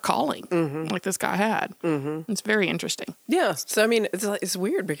just a calling like this guy had. It's very interesting. Yeah. So, it's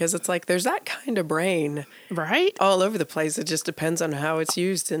weird because it's like there's that kind of brain right all over the place. It just depends on how it's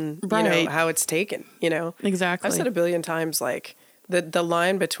used and, how it's taken, Exactly. I've said a billion times, like the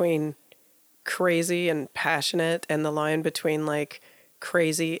line between crazy and passionate and the line between like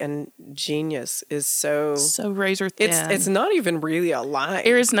crazy and genius is so razor thin. It's not even really a line.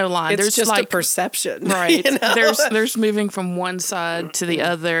 There is no line. It's there's just like a perception, right? There's moving from one side to the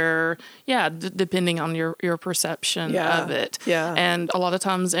other. Yeah, depending on your perception of it. Yeah, and a lot of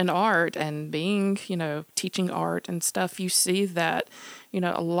times in art and being teaching art and stuff, you see that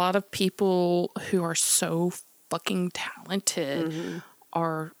a lot of people who are so fucking talented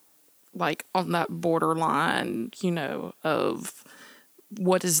are like on that borderline, of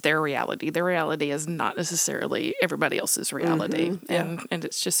what is their reality. Their reality is not necessarily everybody else's reality. And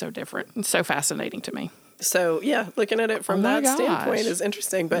it's just so different and so fascinating to me. So, yeah, looking at it from that standpoint is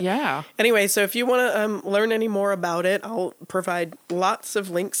interesting. But anyway, so if you want to learn any more about it, I'll provide lots of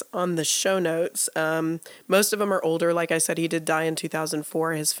links on the show notes. Most of them are older. Like I said, he did die in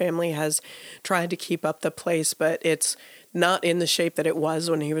 2004. His family has tried to keep up the place, but it's not in the shape that it was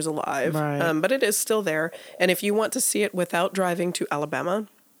when he was alive. Right. But it is still there. And if you want to see it without driving to Alabama,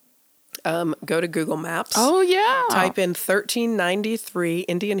 Go to Google Maps. Oh, yeah. Type in 1393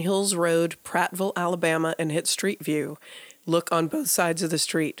 Indian Hills Road, Prattville, Alabama, and hit Street View. Look on both sides of the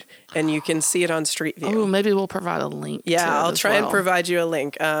street, and you can see it on Street View. Oh, maybe we'll provide a link. Yeah, to it I'll as try well. and provide you a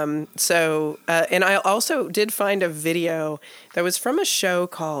link. And I also did find a video that was from a show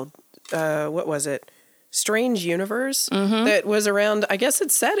called, what was it? Strange Universe, that was around, I guess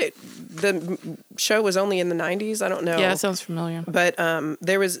the show was only in the 90s. I don't know. Yeah, it sounds familiar. But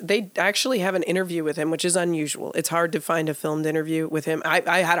they actually have an interview with him, which is unusual. It's hard to find a filmed interview with him.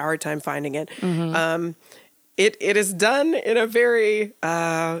 I had a hard time finding it. It is done in a very,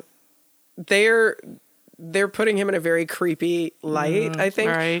 they're putting him in a very creepy light, I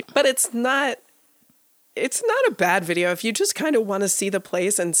think. Right. But it's not a bad video if you just kind of want to see the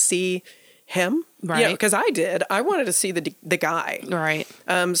place and see him. Right. Because I did. I wanted to see the guy. Right.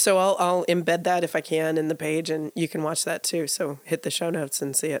 So I'll embed that if I can in the page, and you can watch that too. So hit the show notes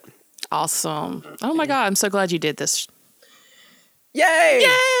and see it. Awesome. Oh my God, I'm so glad you did this. Yay!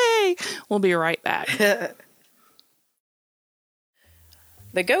 Yay! We'll be right back.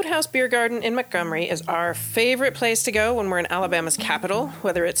 The Goat House Beer Garden in Montgomery is our favorite place to go when we're in Alabama's capital,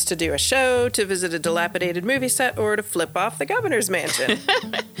 whether it's to do a show, to visit a dilapidated movie set, or to flip off the governor's mansion.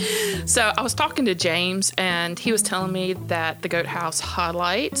 So I was talking to James, and he was telling me that the Goat House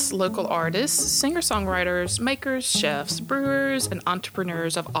highlights local artists, singer-songwriters, makers, chefs, brewers, and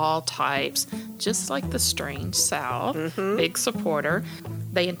entrepreneurs of all types, just like the Strange South. Big supporter.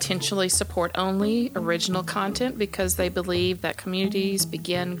 They intentionally support only original content because they believe that communities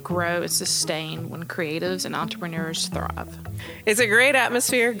begin, grow, and sustain when creatives and entrepreneurs thrive. It's a great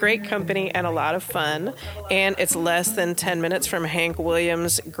atmosphere, great company, and a lot of fun. And it's less than 10 minutes from Hank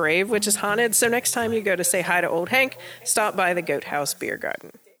Williams' grave, which is haunted. So next time you go to say hi to old Hank, stop by the Goat House Beer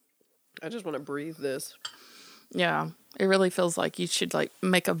Garden. I just want to breathe this. Yeah, it really feels like you should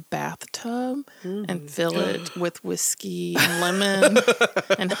make a bathtub and fill it with whiskey and lemon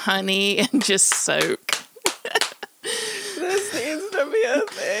and honey and just soak. This needs to be a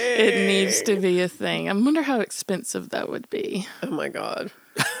thing. It needs to be a thing. I wonder how expensive that would be. Oh my God.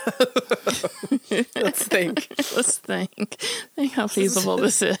 Let's think. Let's think. Think how feasible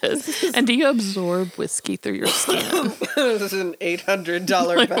this is. And do you absorb whiskey through your skin? This is an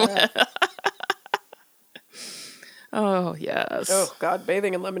 $800 bath. Oh, yes. Oh, God.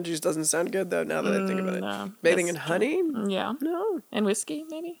 Bathing in lemon juice doesn't sound good, though, now that I think about it. No, Bathing in honey? Yeah. No. And whiskey,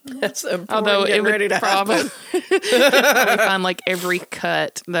 maybe? That's a Although it would ready to probably, happen. probably find every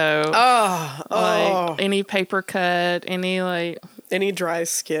cut, though. Oh. Any paper cut, Any dry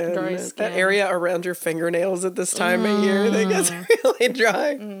skin. Dry skin. That area around your fingernails at this time of year, that gets really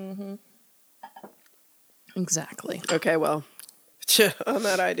dry. Exactly. Okay, well, on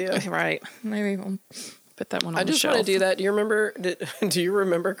that idea. Right. Maybe we'll put that one on I the just shelf. want to do that. Do you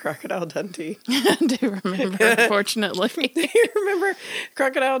remember Crocodile Dundee? I do remember, unfortunately. Do you remember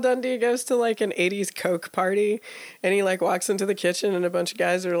Crocodile Dundee goes to an 80s Coke party, and he walks into the kitchen and a bunch of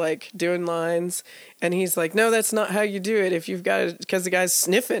guys are doing lines, and he's like, no, that's not how you do it. If you've got it, because the guy's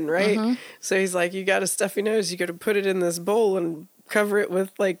sniffing, right? So he's like, you got a stuffy nose, you got to put it in this bowl and cover it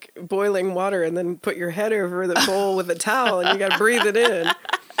with boiling water, and then put your head over the bowl with a towel, and you got to breathe it in.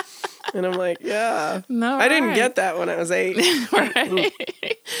 And I'm like, yeah. No, I didn't get that when I was 8. Right.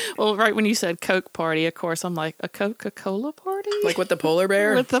 Well, right when you said Coke party, of course, I'm like, a Coca-Cola party? With the polar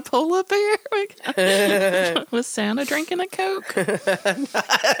bear? With the polar bear? Was Santa drinking a Coke?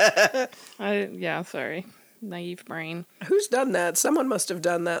 Sorry. Naive brain. Who's done that? Someone must have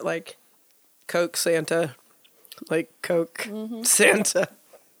done that, Coke Santa. Coke Santa.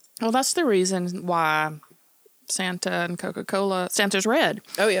 Well, that's the reason why Santa and Coca-Cola, Santa's red.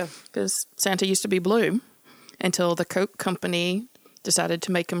 Oh, yeah. Because Santa used to be blue until the Coke company decided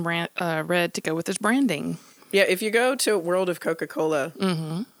to make him red to go with his branding. Yeah, if you go to World of Coca-Cola,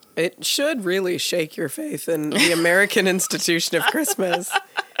 it should really shake your faith in the American institution of Christmas.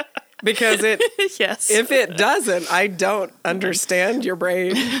 Because yes. If it doesn't, I don't understand your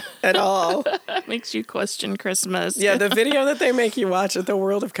brain at all. That makes you question Christmas. Yeah, the video that they make you watch at the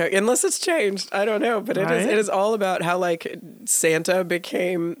World of Coke, unless it's changed, I don't know, but it is all about how Santa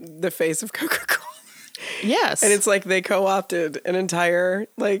became the face of Coca-Cola. Yes. And it's they co-opted an entire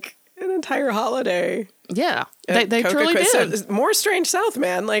holiday. Yeah, they truly did. So more Strange South,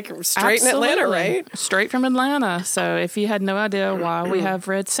 man. Straight in Atlanta, right? Straight from Atlanta. So if you had no idea why we have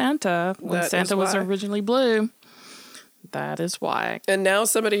red Santa when Santa was originally blue, that is why. And now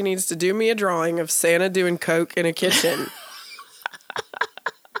somebody needs to do me a drawing of Santa doing Coke in a kitchen.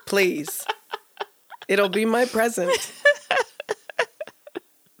 Please. It'll be my present.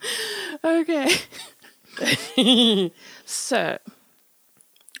 Okay. So,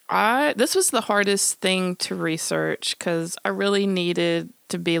 This was the hardest thing to research because I really needed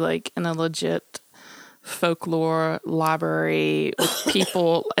to be like in a legit folklore library with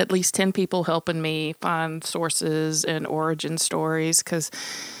people, at least 10 people helping me find sources and origin stories because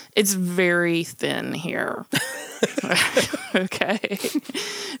it's very thin here. Okay.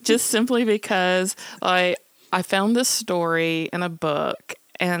 Just simply because I found this story in a book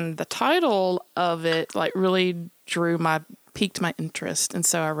and the title of it like really piqued my interest. And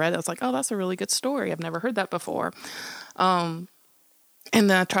so I read it. I was like, oh, that's a really good story. I've never heard that before. And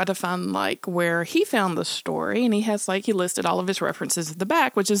then I tried to find like where he found the story, and he listed all of his references at the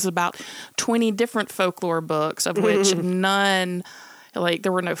back, which is about 20 different folklore books, of which none, like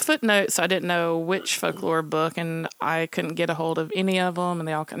there were no footnotes. So I didn't know which folklore book, and I couldn't get a hold of any of them, and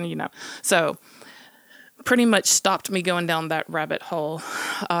they all kind of, so pretty much stopped me going down that rabbit hole.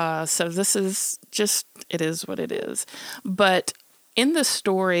 So this is just, it is what it is. But in the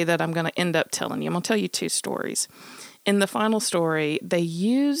story that I'm going to end up telling you, I'm going to tell you 2 stories. In the final story, they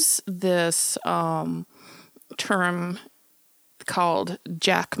use this term called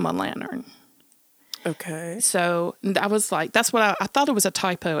jack-o'-lantern. Okay. So I was like, that's what I thought it was a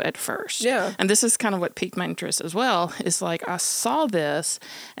typo at first. Yeah. And this is kind of what piqued my interest as well. Is like I saw this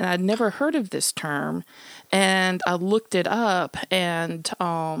and I'd never heard of this term, and I looked it up, and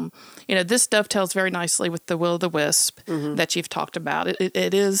this dovetails very nicely with the will-o'-the-wisp that you've talked about.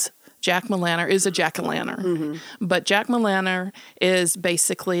 It is. Jack-o'-lantern is a jack-o'-lantern, but jack-o'-lantern is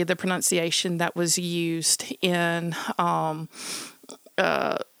basically the pronunciation that was used in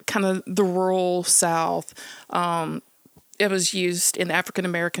kind of the rural South. It was used in the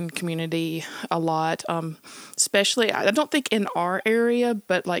African-American community a lot, especially, I don't think in our area,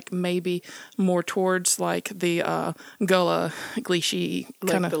 but like maybe more towards like the Gullah, Gleeshy,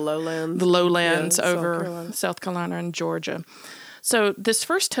 kind of the lowlands. The lowlands over South Carolina and Georgia. So this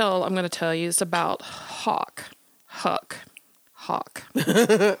first tale I'm going to tell you is about Hawk. Wait,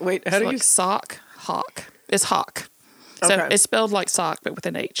 how do you... sock, hawk. It's Hawk. So it's spelled like sock, but with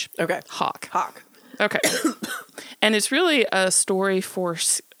an H. Okay. Hawk. Okay. And it's really a story for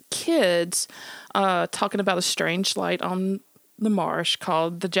kids talking about a strange light on the marsh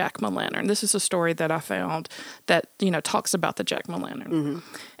called the jack-o'-lantern. This is a story that I found that, talks about the jack-o'-lantern.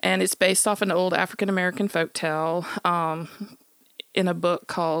 And it's based off an old African-American folktale in a book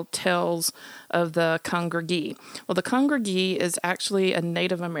called Tales of the Congregee. Well, the Congregee is actually a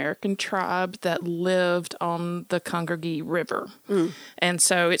Native American tribe that lived on the Congregee River. And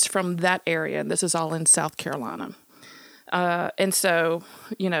so it's from that area, and this is all in South Carolina. And so,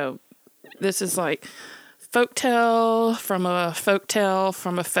 this is like folktale from a folktale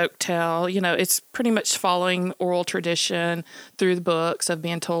from a folktale. It's pretty much following oral tradition through the books of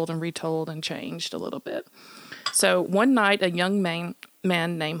being told and retold and changed a little bit. So one night, a young man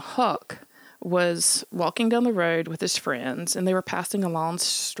named Huck was walking down the road with his friends, and they were passing a long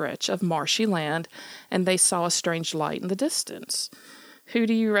stretch of marshy land, and they saw a strange light in the distance. "Who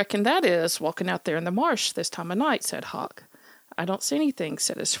do you reckon that is walking out there in the marsh this time of night?" said Huck. "I don't see anything,"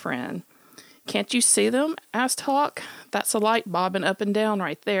 said his friend. "Can't you see them?" asked Huck. "That's a light bobbing up and down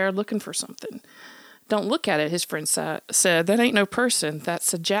right there, looking for something." "Don't look at it," his friend said. "That ain't no person.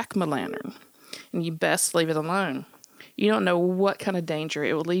 That's a jack-o'-lantern. And you best leave it alone. You don't know what kind of danger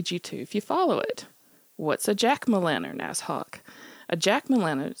it will lead you to if you follow it." "What's a jack-o'-lantern?" asked Huck.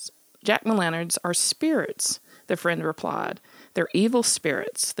 Jack-o'-lanterns are spirits," the friend replied. "They're evil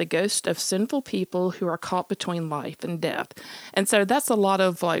spirits, the ghost of sinful people who are caught between life and death." And so that's a lot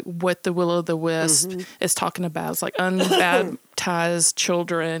of like what the will-o'-the-wisp is talking about. It's like unbaptized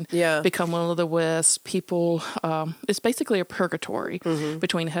children become will-o'-the-wisp. People, it's basically a purgatory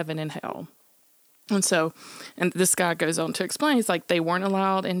between heaven and hell. And so, and this guy goes on to explain, he's like, they weren't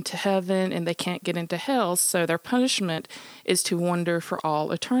allowed into heaven and they can't get into hell, so their punishment is to wander for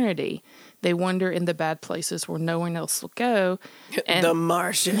all eternity. They wander in the bad places where no one else will go. And the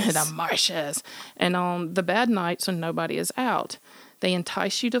marshes. The marshes. And on the bad nights when nobody is out, they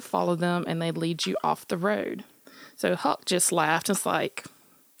entice you to follow them and they lead you off the road. So Huck just laughed and was like,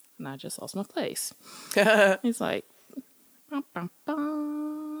 and I just lost my place. He's like, bum, bum,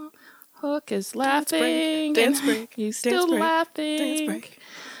 bum. Huck is laughing. Dance break. He's still laughing. Dance break.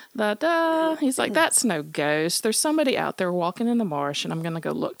 Da-da. He's like, that's no ghost. There's somebody out there walking in the marsh, and I'm going to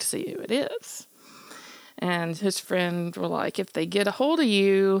go look to see who it is. And his friend were like, if they get a hold of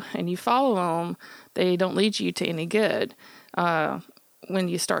you and you follow them, they don't lead you to any good. When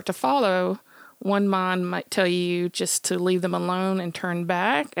you start to follow One mind might tell you just to leave them alone and turn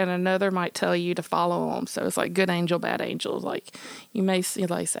back, and another might tell you to follow them. So it's like good angel, bad angel. Like you may see,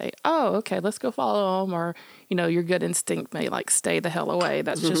 like say, oh, okay, let's go follow them, or your good instinct may like stay the hell away.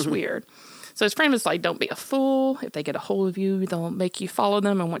 That's just weird. So his friend was like, don't be a fool. If they get a hold of you, they'll make you follow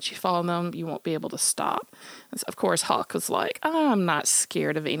them, and once you follow them, you won't be able to stop. And so, of course, Hawk was like, I'm not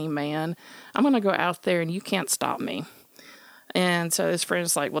scared of any man. I'm going to go out there, and you can't stop me. And so his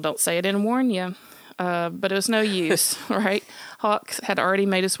friend's like, well, don't say I didn't warn you. But it was no use, right? Hawk had already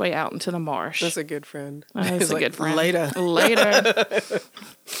made his way out into the marsh. That's a good friend. That's a good friend. Later.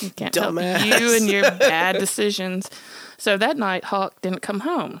 You can't Dumbass. Help you and your bad decisions. So that night, Hawk didn't come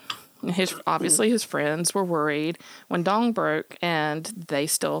home. Obviously his friends were worried when dawn broke, and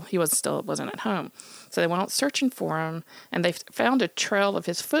he wasn't at home. So they went out searching for him, and they found a trail of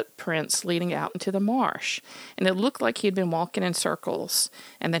his footprints leading out into the marsh. And it looked like he had been walking in circles,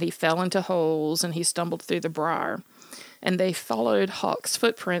 and that he fell into holes, and he stumbled through the briar. And they followed Hawk's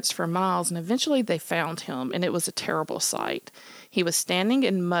footprints for miles, and eventually they found him, and it was a terrible sight. He was standing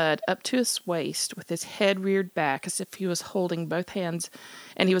in mud up to his waist with his head reared back as if he was holding both hands,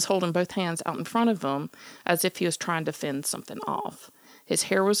 and he was holding both hands out in front of him as if he was trying to fend something off. His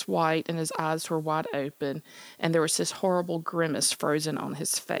hair was white and his eyes were wide open, and there was this horrible grimace frozen on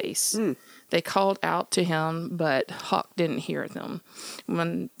his face. They called out to him, but Hawk didn't hear them.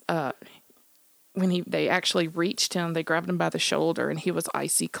 When they actually reached him, they grabbed him by the shoulder, and he was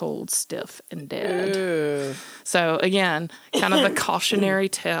icy cold, stiff, and dead. Ew. So again, kind of a cautionary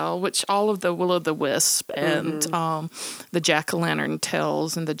tale, which all of the Will-o'-the-Wisp and the Jack-o'-lantern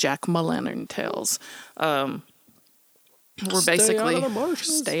tales and the Jack-ma'-lantern tales were basically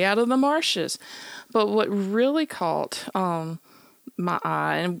stay out of the marshes. But what really caught my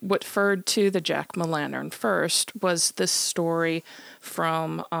eye and what referred to the Jack-ma'-lantern first was this story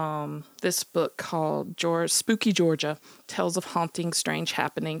from this book called Spooky Georgia, Tales of Haunting, Strange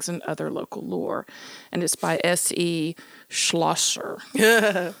Happenings, and Other Local Lore. And it's by S.E. Schlosser.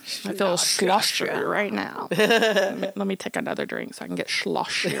 I feel Schlosser right now. Let me take another drink so I can get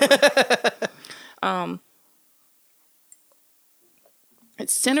Schlosser.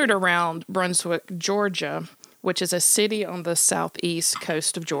 It's centered around Brunswick, Georgia, which is a city on the southeast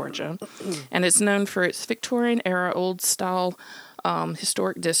coast of Georgia. And it's known for its Victorian-era old-style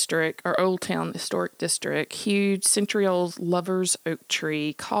historic district, or Old Town Historic District, huge century-old lover's oak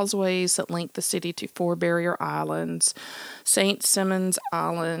tree, causeways that link the city to four barrier islands, St. Simon's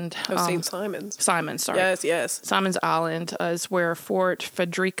Island. St. Simon's. Simon's, sorry. Yes. Simon's Island is where Fort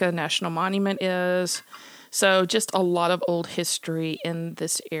Frederica National Monument is. So just a lot of old history in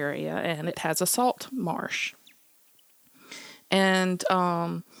this area, and it has a salt marsh. And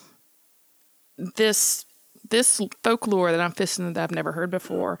this folklore that I've never heard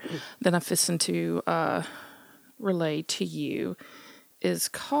before, that I'm fixing to relay to you, is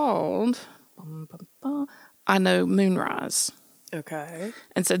called I Know Moonrise. Okay.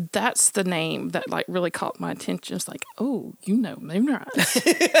 And so that's the name that like really caught my attention. It's like, oh, you know Moonrise.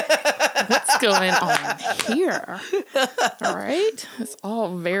 What's going on here? All right. It's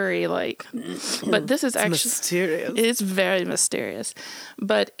all very like, but this is actually mysterious. It's very mysterious,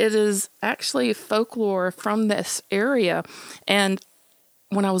 but it is actually folklore from this area. And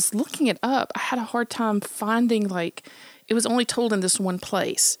when I was looking it up, I had a hard time finding like, it was only told in this one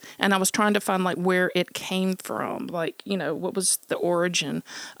place. And I was trying to find like where it came from, like, what was the origin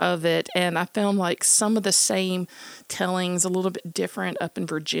of it. And I found like some of the same tellings, a little bit different up in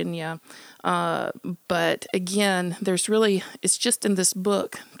Virginia. But again, it's just in this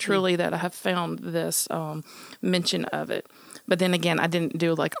book truly that I have found this mention of it. But then again, I didn't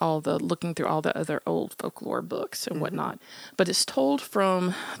do like looking through all the other old folklore books and whatnot. But it's told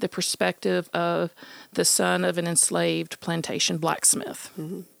from the perspective of the son of an enslaved plantation blacksmith.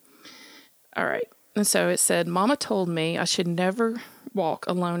 All right. And so it said, Mama told me I should never walk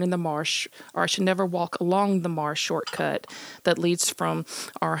alone in the marsh, or I should never walk along the marsh shortcut that leads from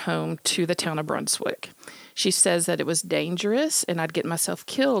our home to the town of Brunswick. She says that it was dangerous and I'd get myself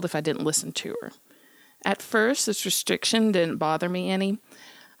killed if I didn't listen to her. At first, this restriction didn't bother me any.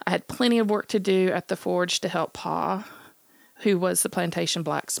 I had plenty of work to do at the forge to help Pa, who was the plantation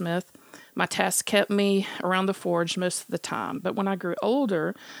blacksmith. My task kept me around the forge most of the time. But when I grew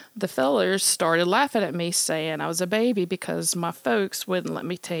older, the fellers started laughing at me, saying I was a baby because my folks wouldn't let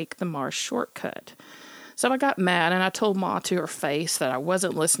me take the marsh shortcut. So I got mad, and I told Ma to her face that I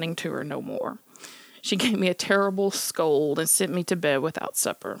wasn't listening to her no more. She gave me a terrible scold and sent me to bed without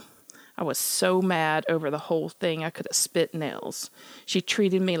supper. I was so mad over the whole thing I could have spit nails. She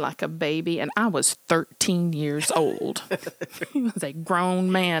treated me like a baby, and I was 13 years old. He was a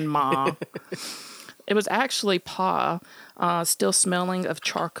grown man, Ma. It was actually Pa, still smelling of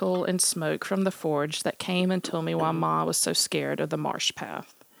charcoal and smoke from the forge, that came and told me why Ma was so scared of the marsh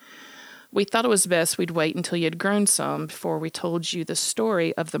path. We thought it was best we'd wait until you had grown some before we told you the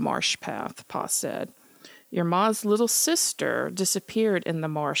story of the marsh path, Pa said. Your Ma's little sister disappeared in the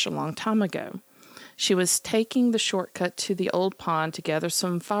marsh a long time ago. She was taking the shortcut to the old pond to gather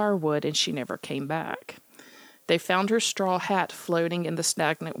some firewood, and she never came back. They found her straw hat floating in the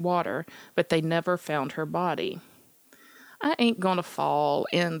stagnant water, but they never found her body. I ain't gonna fall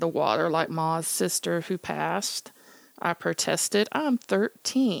in the water like Ma's sister who passed, I protested. I'm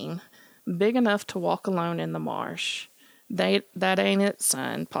 13, big enough to walk alone in the marsh. That ain't it,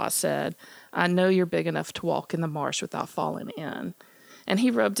 son, Pa said. I know you're big enough to walk in the marsh without falling in. And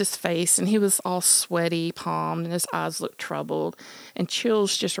he rubbed his face, and he was all sweaty, palmed, and his eyes looked troubled, and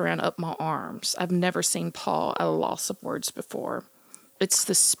chills just ran up my arms. I've never seen Pa at a loss of words before. It's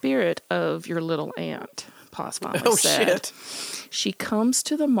the spirit of your little aunt, Pa finally said. Shit. She comes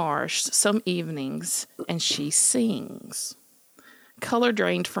to the marsh some evenings, and she sings. Color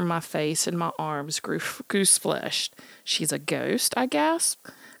drained from my face, and my arms grew goose-fleshed. She's a ghost, I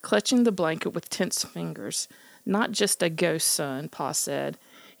gasped, clutching the blanket with tense fingers. Not just a ghost, son, Pa said.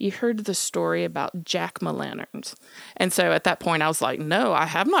 You heard the story about jack-o'-lanterns. And so at that point, I was like, no, I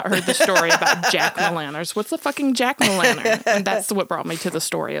have not heard the story about jack-o'-lanterns. What's a fucking jack-o'-lantern? And that's what brought me to the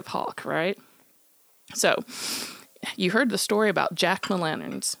story of Hawk, right? So, you heard the story about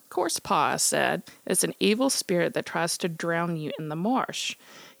jack-o'-lanterns. Of course, Pa said. It's an evil spirit that tries to drown you in the marsh.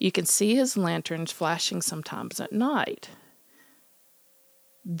 You can see his lanterns flashing sometimes at night.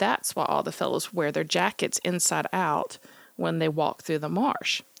 That's why all the fellows wear their jackets inside out when they walk through the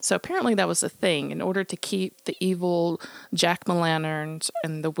marsh. So apparently that was a thing. In order to keep the evil jack-o'-lanterns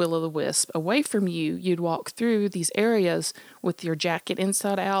and the will-o'-the-wisp away from you, you'd walk through these areas with your jacket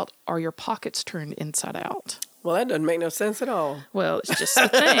inside out or your pockets turned inside out. Well, that doesn't make no sense at all. Well, it's just a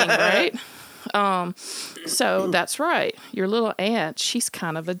thing, right? So that's right. Your little aunt, she's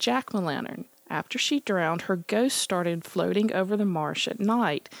kind of a jack-o'-lantern. After she drowned, her ghost started floating over the marsh at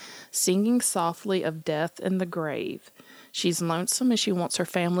night, singing softly of death and the grave. She's lonesome and she wants her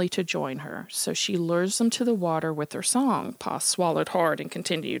family to join her, so she lures them to the water with her song. Pa swallowed hard and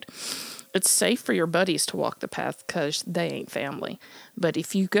continued. It's safe for your buddies to walk the path because they ain't family. But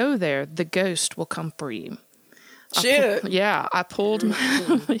if you go there, the ghost will come for you. Shit. I pulled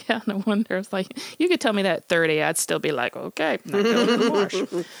my... yeah, no wonder. It's like, you could tell me that at 30, I'd still be like, okay, not going to the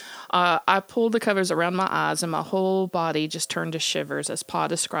marsh. I pulled the covers around my eyes, and my whole body just turned to shivers as Pa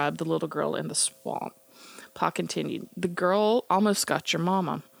described the little girl in the swamp. Pa continued, the girl almost got your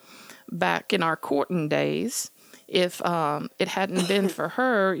mama. Back in our courting days, if it hadn't been for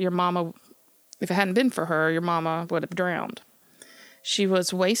her, your mama would have drowned. She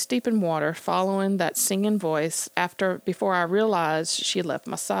was waist deep in water, following that singing voice before I realized she left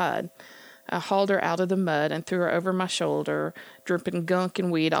my side. I hauled her out of the mud and threw her over my shoulder, dripping gunk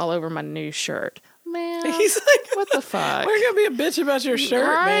and weed all over my new shirt. Man, he's like, what the fuck? We're going to be a bitch about your shirt,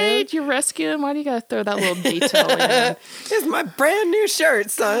 right? Man. You're rescuing? Why do you got to throw that little detail in? It's my brand new shirt,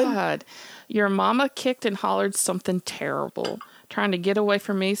 son. God. Your mama kicked and hollered something terrible, trying to get away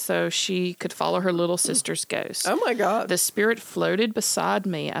from me so she could follow her little sister's ghost. Oh, my God. The spirit floated beside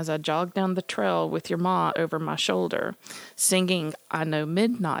me as I jogged down the trail with your ma over my shoulder, singing I Know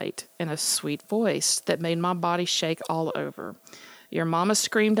Midnight in a sweet voice that made my body shake all over. Your mama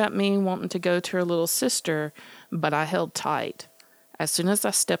screamed at me, wanting to go to her little sister, but I held tight. As soon as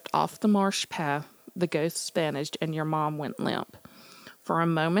I stepped off the marsh path, the ghosts vanished and your mom went limp. For a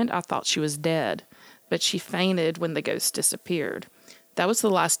moment, I thought she was dead, but she fainted when the ghost disappeared. That was the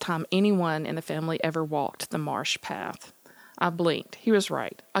last time anyone in the family ever walked the marsh path. I blinked. He was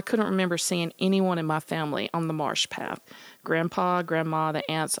right. I couldn't remember seeing anyone in my family on the marsh path. Grandpa, Grandma,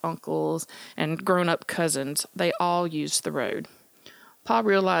 the aunts, uncles, and grown-up cousins, they all used the road. Pa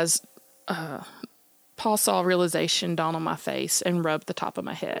saw realization dawn on my face and rubbed the top of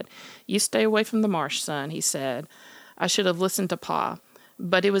my head. You stay away from the marsh, son, he said. I should have listened to Pa.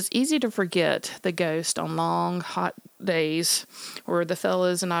 But it was easy to forget the ghost on long, hot days where the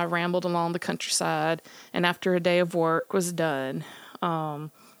fellas and I rambled along the countryside, and after a day of work was done, I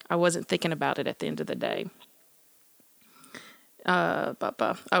wasn't thinking about it at the end of the day.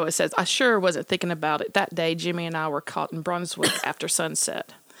 It says, I sure wasn't thinking about it. That day, Jimmy and I were caught in Brunswick after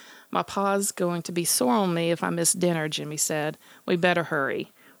sunset. My pa's going to be sore on me if I miss dinner, Jimmy said. We better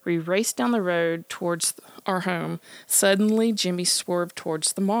hurry. We raced down the road towards our home. Suddenly, Jimmy swerved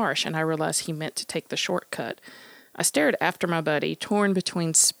towards the marsh, and I realized he meant to take the shortcut. I stared after my buddy, torn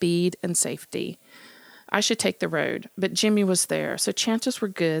between speed and safety. I should take the road, but Jimmy was there, so chances were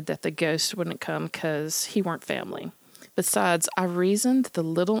good that the ghost wouldn't come because he weren't family. Besides, I reasoned the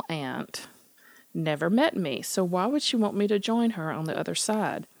little aunt never met me, so why would she want me to join her on the other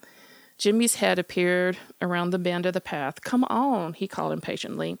side? Jimmy's head appeared around the bend of the path. "Come on," he called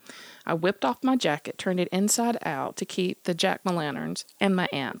impatiently. I whipped off my jacket, turned it inside out to keep the jack-o'-lanterns and my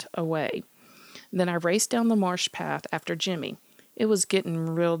aunt away. Then I raced down the marsh path after Jimmy. It was getting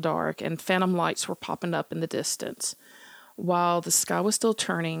real dark, and phantom lights were popping up in the distance, while the sky was still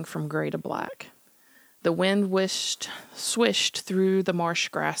turning from gray to black. The wind swished through the marsh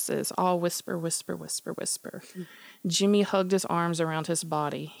grasses, all whisper, whisper, whisper, whisper. Jimmy hugged his arms around his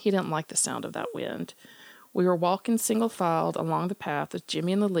body. He didn't like the sound of that wind. We were walking single-filed along the path with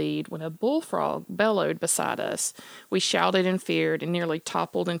Jimmy in the lead when a bullfrog bellowed beside us. We shouted and feared and nearly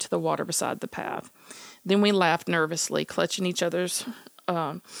toppled into the water beside the path. Then we laughed nervously, clutching each other's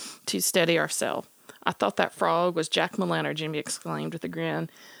to steady ourselves. "I thought that frog was Jack O'Lantern," Jimmy exclaimed with a grin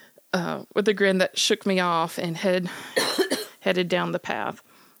that shook me off and headed down the path.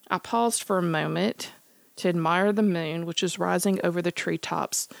 I paused for a moment to admire the moon, which was rising over the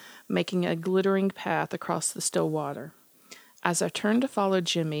treetops, making a glittering path across the still water. As I turned to follow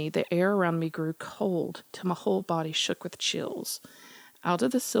Jimmy, the air around me grew cold till my whole body shook with chills. Out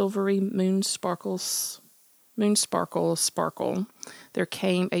of the silvery moon sparkle, there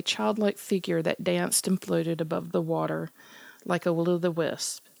came a childlike figure that danced and floated above the water like a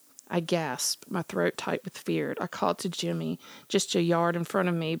will-o'-the-wisp. I gasped, my throat tight with fear. I called to Jimmy just a yard in front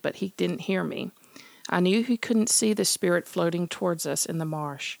of me, but he didn't hear me. I knew he couldn't see the spirit floating towards us in the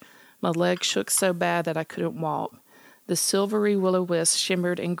marsh. My legs shook so bad that I couldn't walk. The silvery will-o'-wisp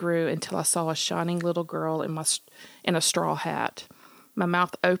shimmered and grew until I saw a shining little girl in a straw hat. My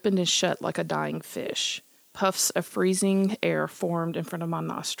mouth opened and shut like a dying fish. Puffs of freezing air formed in front of my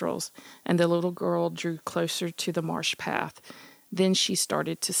nostrils, and the little girl drew closer to the marsh path. Then she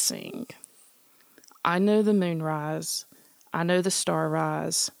started to sing. "I know the moonrise, I know the star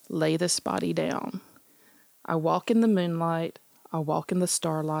rise, lay this body down. I walk in the moonlight, I walk in the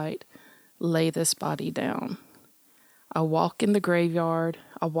starlight, lay this body down. I walk in the graveyard,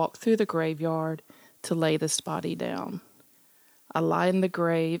 I walk through the graveyard to lay this body down. I lie in the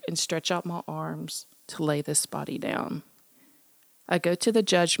grave and stretch out my arms to lay this body down. I go to the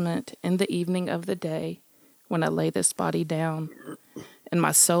judgment in the evening of the day when I lay this body down, and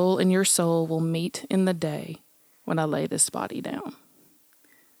my soul and your soul will meet in the day when I lay this body down."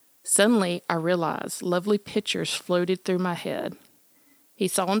 Suddenly, I realized lovely pictures floated through my head. He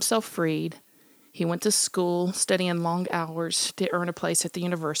saw himself freed. He went to school, studying long hours to earn a place at the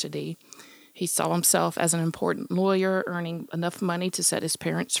university. He saw himself as an important lawyer, earning enough money to set his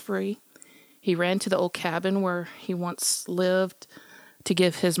parents free. He ran to the old cabin where he once lived to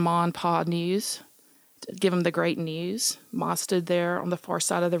give his ma and pa news, to give him the great news. Ma stood there on the far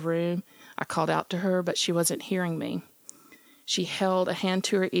side of the room. I called out to her, but she wasn't hearing me. She held a hand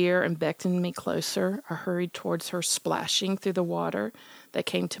to her ear and beckoned me closer. I hurried towards her, splashing through the water that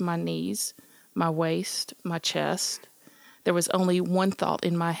came to my knees, my waist, my chest. There was only one thought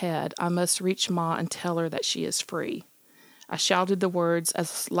in my head. I must reach Ma and tell her that she is free. I shouted the words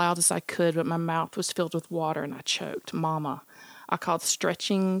as loud as I could, but my mouth was filled with water and I choked. "Mama." I called,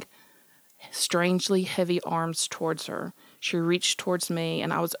 stretching strangely heavy arms towards her. She reached towards me,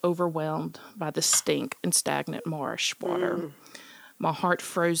 and I was overwhelmed by the stink and stagnant marsh water. My heart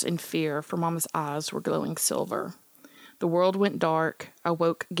froze in fear, for Mama's eyes were glowing silver. The world went dark. I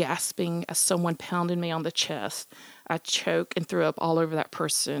woke gasping as someone pounded me on the chest. I choked and threw up all over that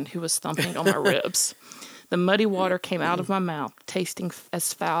person who was thumping on my ribs. The muddy water came out of my mouth, tasting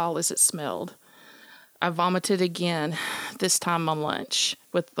as foul as it smelled. I vomited again, this time my lunch,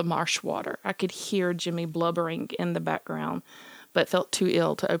 with the marsh water. I could hear Jimmy blubbering in the background, but felt too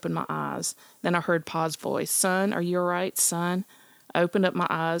ill to open my eyes. Then I heard Pa's voice. "Son, are you all right, son?" I opened up my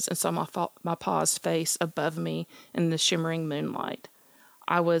eyes and saw my Pa's face above me in the shimmering moonlight.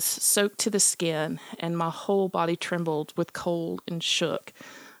 I was soaked to the skin, and my whole body trembled with cold and shook.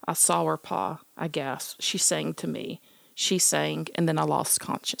 "I saw her, Pa," I gasped. "She sang to me." She sang, and then I lost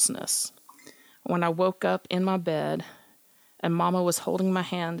consciousness. When I woke up in my bed, and Mama was holding my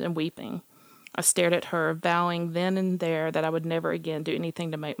hand and weeping, I stared at her, vowing then and there that I would never again do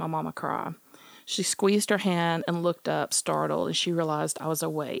anything to make my Mama cry. She squeezed her hand and looked up, startled, and she realized I was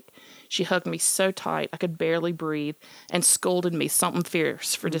awake. She hugged me so tight I could barely breathe and scolded me something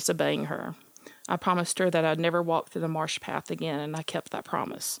fierce for disobeying her. I promised her that I'd never walk through the marsh path again, and I kept that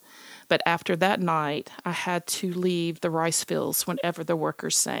promise. But after that night, I had to leave the rice fields whenever the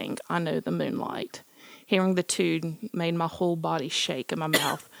workers sang, "I Know the Moonlight." Hearing the tune made my whole body shake and my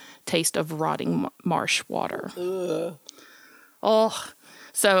mouth taste of rotting marsh water. Ugh. Oh,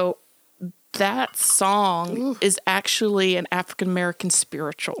 so that song is actually an African American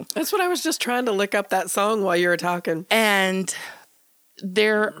spiritual. That's what I was just trying to look up that song while you were talking. And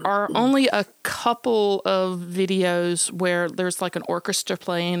there are only a couple of videos where there's like an orchestra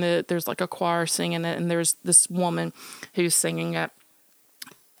playing it, there's like a choir singing it, and there's this woman who's singing it.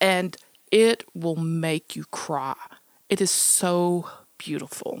 And it will make you cry. It is so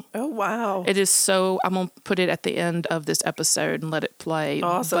beautiful. Oh, wow. It is so, I'm going to put it at the end of this episode and let it play.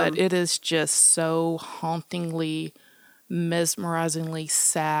 Awesome. But it is just so hauntingly, mesmerizingly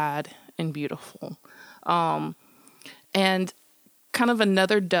sad and beautiful. And kind of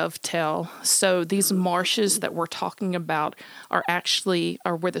another dovetail. So these marshes that we're talking about are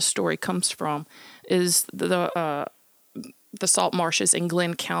where the story comes from, is the salt marshes in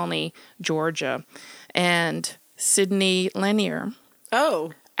Glenn County, Georgia. And Sidney Lanier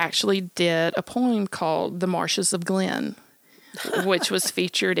actually did a poem called "The Marshes of Glenn," which was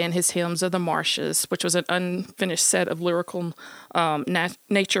featured in his Hymns of the Marshes, which was an unfinished set of lyrical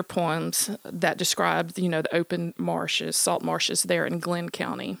nature poems that described, the open marshes, salt marshes there in Glenn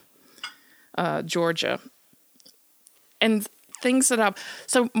County, Georgia. And things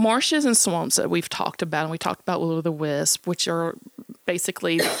so marshes and swamps that we've talked about, and we talked about will-o'-the-wisp, which are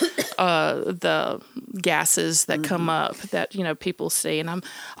basically the gases that come up that, people see. And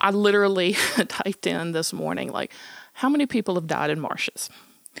I literally typed in this morning, like, how many people have died in marshes?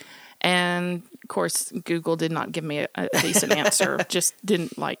 And of course, Google did not give me a decent answer. Just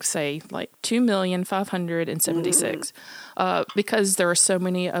didn't say 2,576, because there are so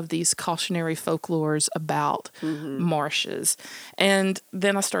many of these cautionary folklores about marshes. And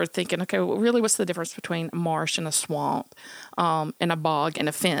then I started thinking, okay, well, really, what's the difference between a marsh and a swamp, and a bog and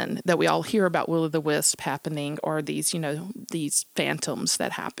a fen that we all hear about will-o'-the-wisp happening, or these, these phantoms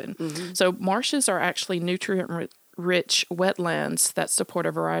that happen. So marshes are actually nutrient-rich wetlands that support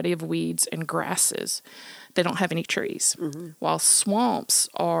a variety of weeds and grasses. They don't have any trees. While swamps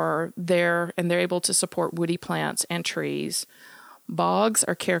are there and they're able to support woody plants and trees. Bogs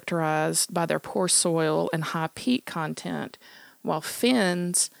are characterized by their poor soil and high peat content, while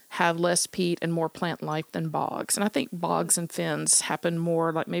fens have less peat and more plant life than bogs. And I think bogs and fens happen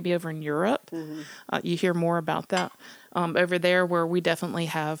more maybe over in Europe. You hear more about that. Over there, where we definitely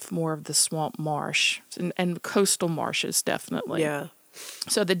have more of the swamp marsh and coastal marshes, definitely. Yeah.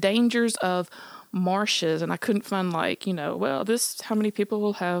 So the dangers of marshes, and I couldn't find how many people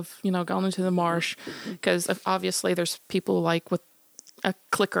will have, gone into the marsh, because obviously there's people with a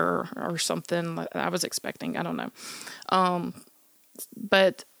clicker or something I was expecting. I don't know.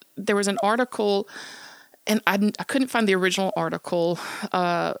 But there was an article, and I couldn't find the original article,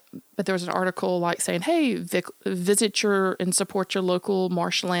 but there was an article saying, hey, visit and support your local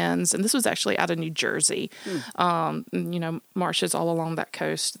marshlands. And this was actually out of New Jersey, marshes all along that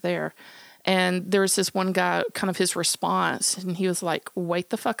coast there. And there was this one guy, kind of his response, and he was like,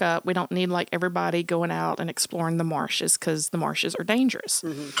 wait the fuck up. We don't need everybody going out and exploring the marshes, because the marshes are dangerous.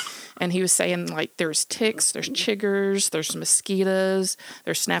 And he was saying there's ticks, there's chiggers, there's mosquitoes,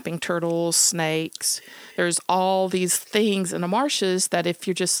 there's snapping turtles, snakes. There's all these things in the marshes that if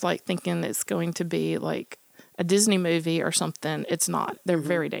you're just thinking it's going to be a Disney movie or something, it's not. They're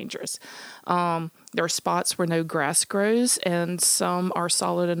very dangerous. There are spots where no grass grows, and some are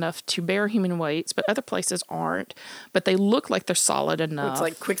solid enough to bear human weights, but other places aren't. But they look like they're solid enough. It's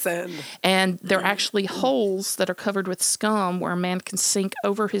like quicksand. And they're actually holes that are covered with scum where a man can sink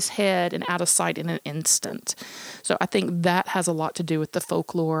over his head and out of sight in an instant. So I think that has a lot to do with the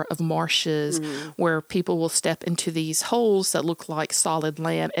folklore of marshes, where people will step into these holes that look like solid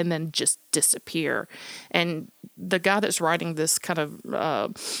land and then just disappear. And the guy that's writing this kind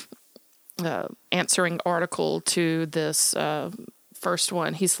of answering article to this first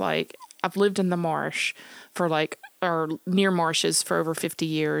one, he's like, I've lived in the marsh for or near marshes for over 50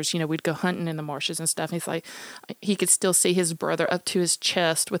 years. We'd go hunting in the marshes and stuff. And he's like, he could still see his brother up to his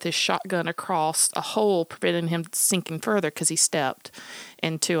chest with his shotgun across a hole, preventing him sinking further because he stepped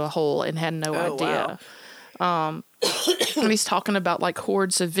into a hole and had no idea. Wow. And he's talking about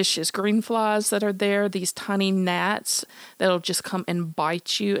hordes of vicious green flies that are there, these tiny gnats that'll just come and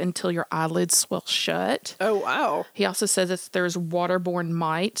bite you until your eyelids swell shut. Oh, wow. He also says that there's waterborne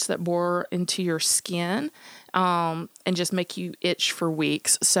mites that bore into your skin, and just make you itch for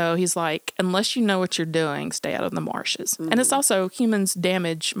weeks. So he's like, unless you know what you're doing, stay out of the marshes. And it's also humans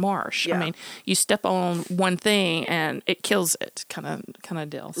damage marsh. Yeah. I mean, you step on one thing and it kills it, kind of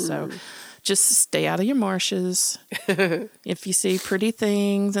deal. So just stay out of your marshes. If you see pretty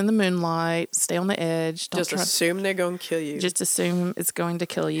things in the moonlight, stay on the edge. Don't Just assume they're going to kill you. Just assume it's going to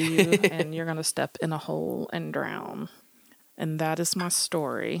kill you and you're going to step in a hole and drown. And that is my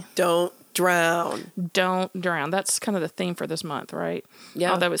story. Don't drown. Don't drown. That's kind of the theme for this month, right?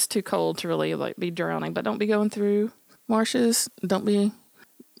 Yeah. Although it's too cold to really be drowning, but don't be going through marshes.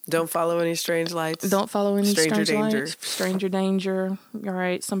 Don't follow any strange lights. Don't follow any Stranger strange danger. lights. Stranger danger. All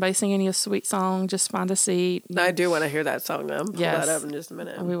right. Somebody singing you a sweet song. Just find a seat. I do want to hear that song now. Pull Yes. that up in just a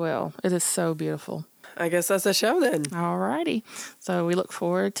minute. We will. It is so beautiful. I guess that's the show then. All righty. So we look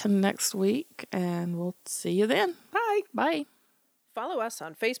forward to next week, and we'll see you then. Bye. Bye. Follow us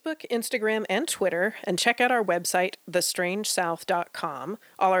on Facebook, Instagram, and Twitter, and check out our website, thestrangesouth.com.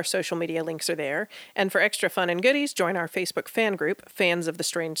 All our social media links are there. And for extra fun and goodies, join our Facebook fan group, Fans of the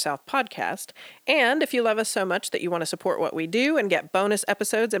Strange South Podcast. And if you love us so much that you want to support what we do and get bonus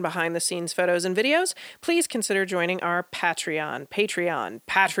episodes and behind-the-scenes photos and videos, please consider joining our Patreon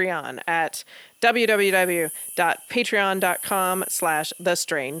at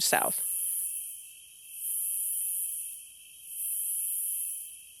www.patreon.com/thestrangesouth.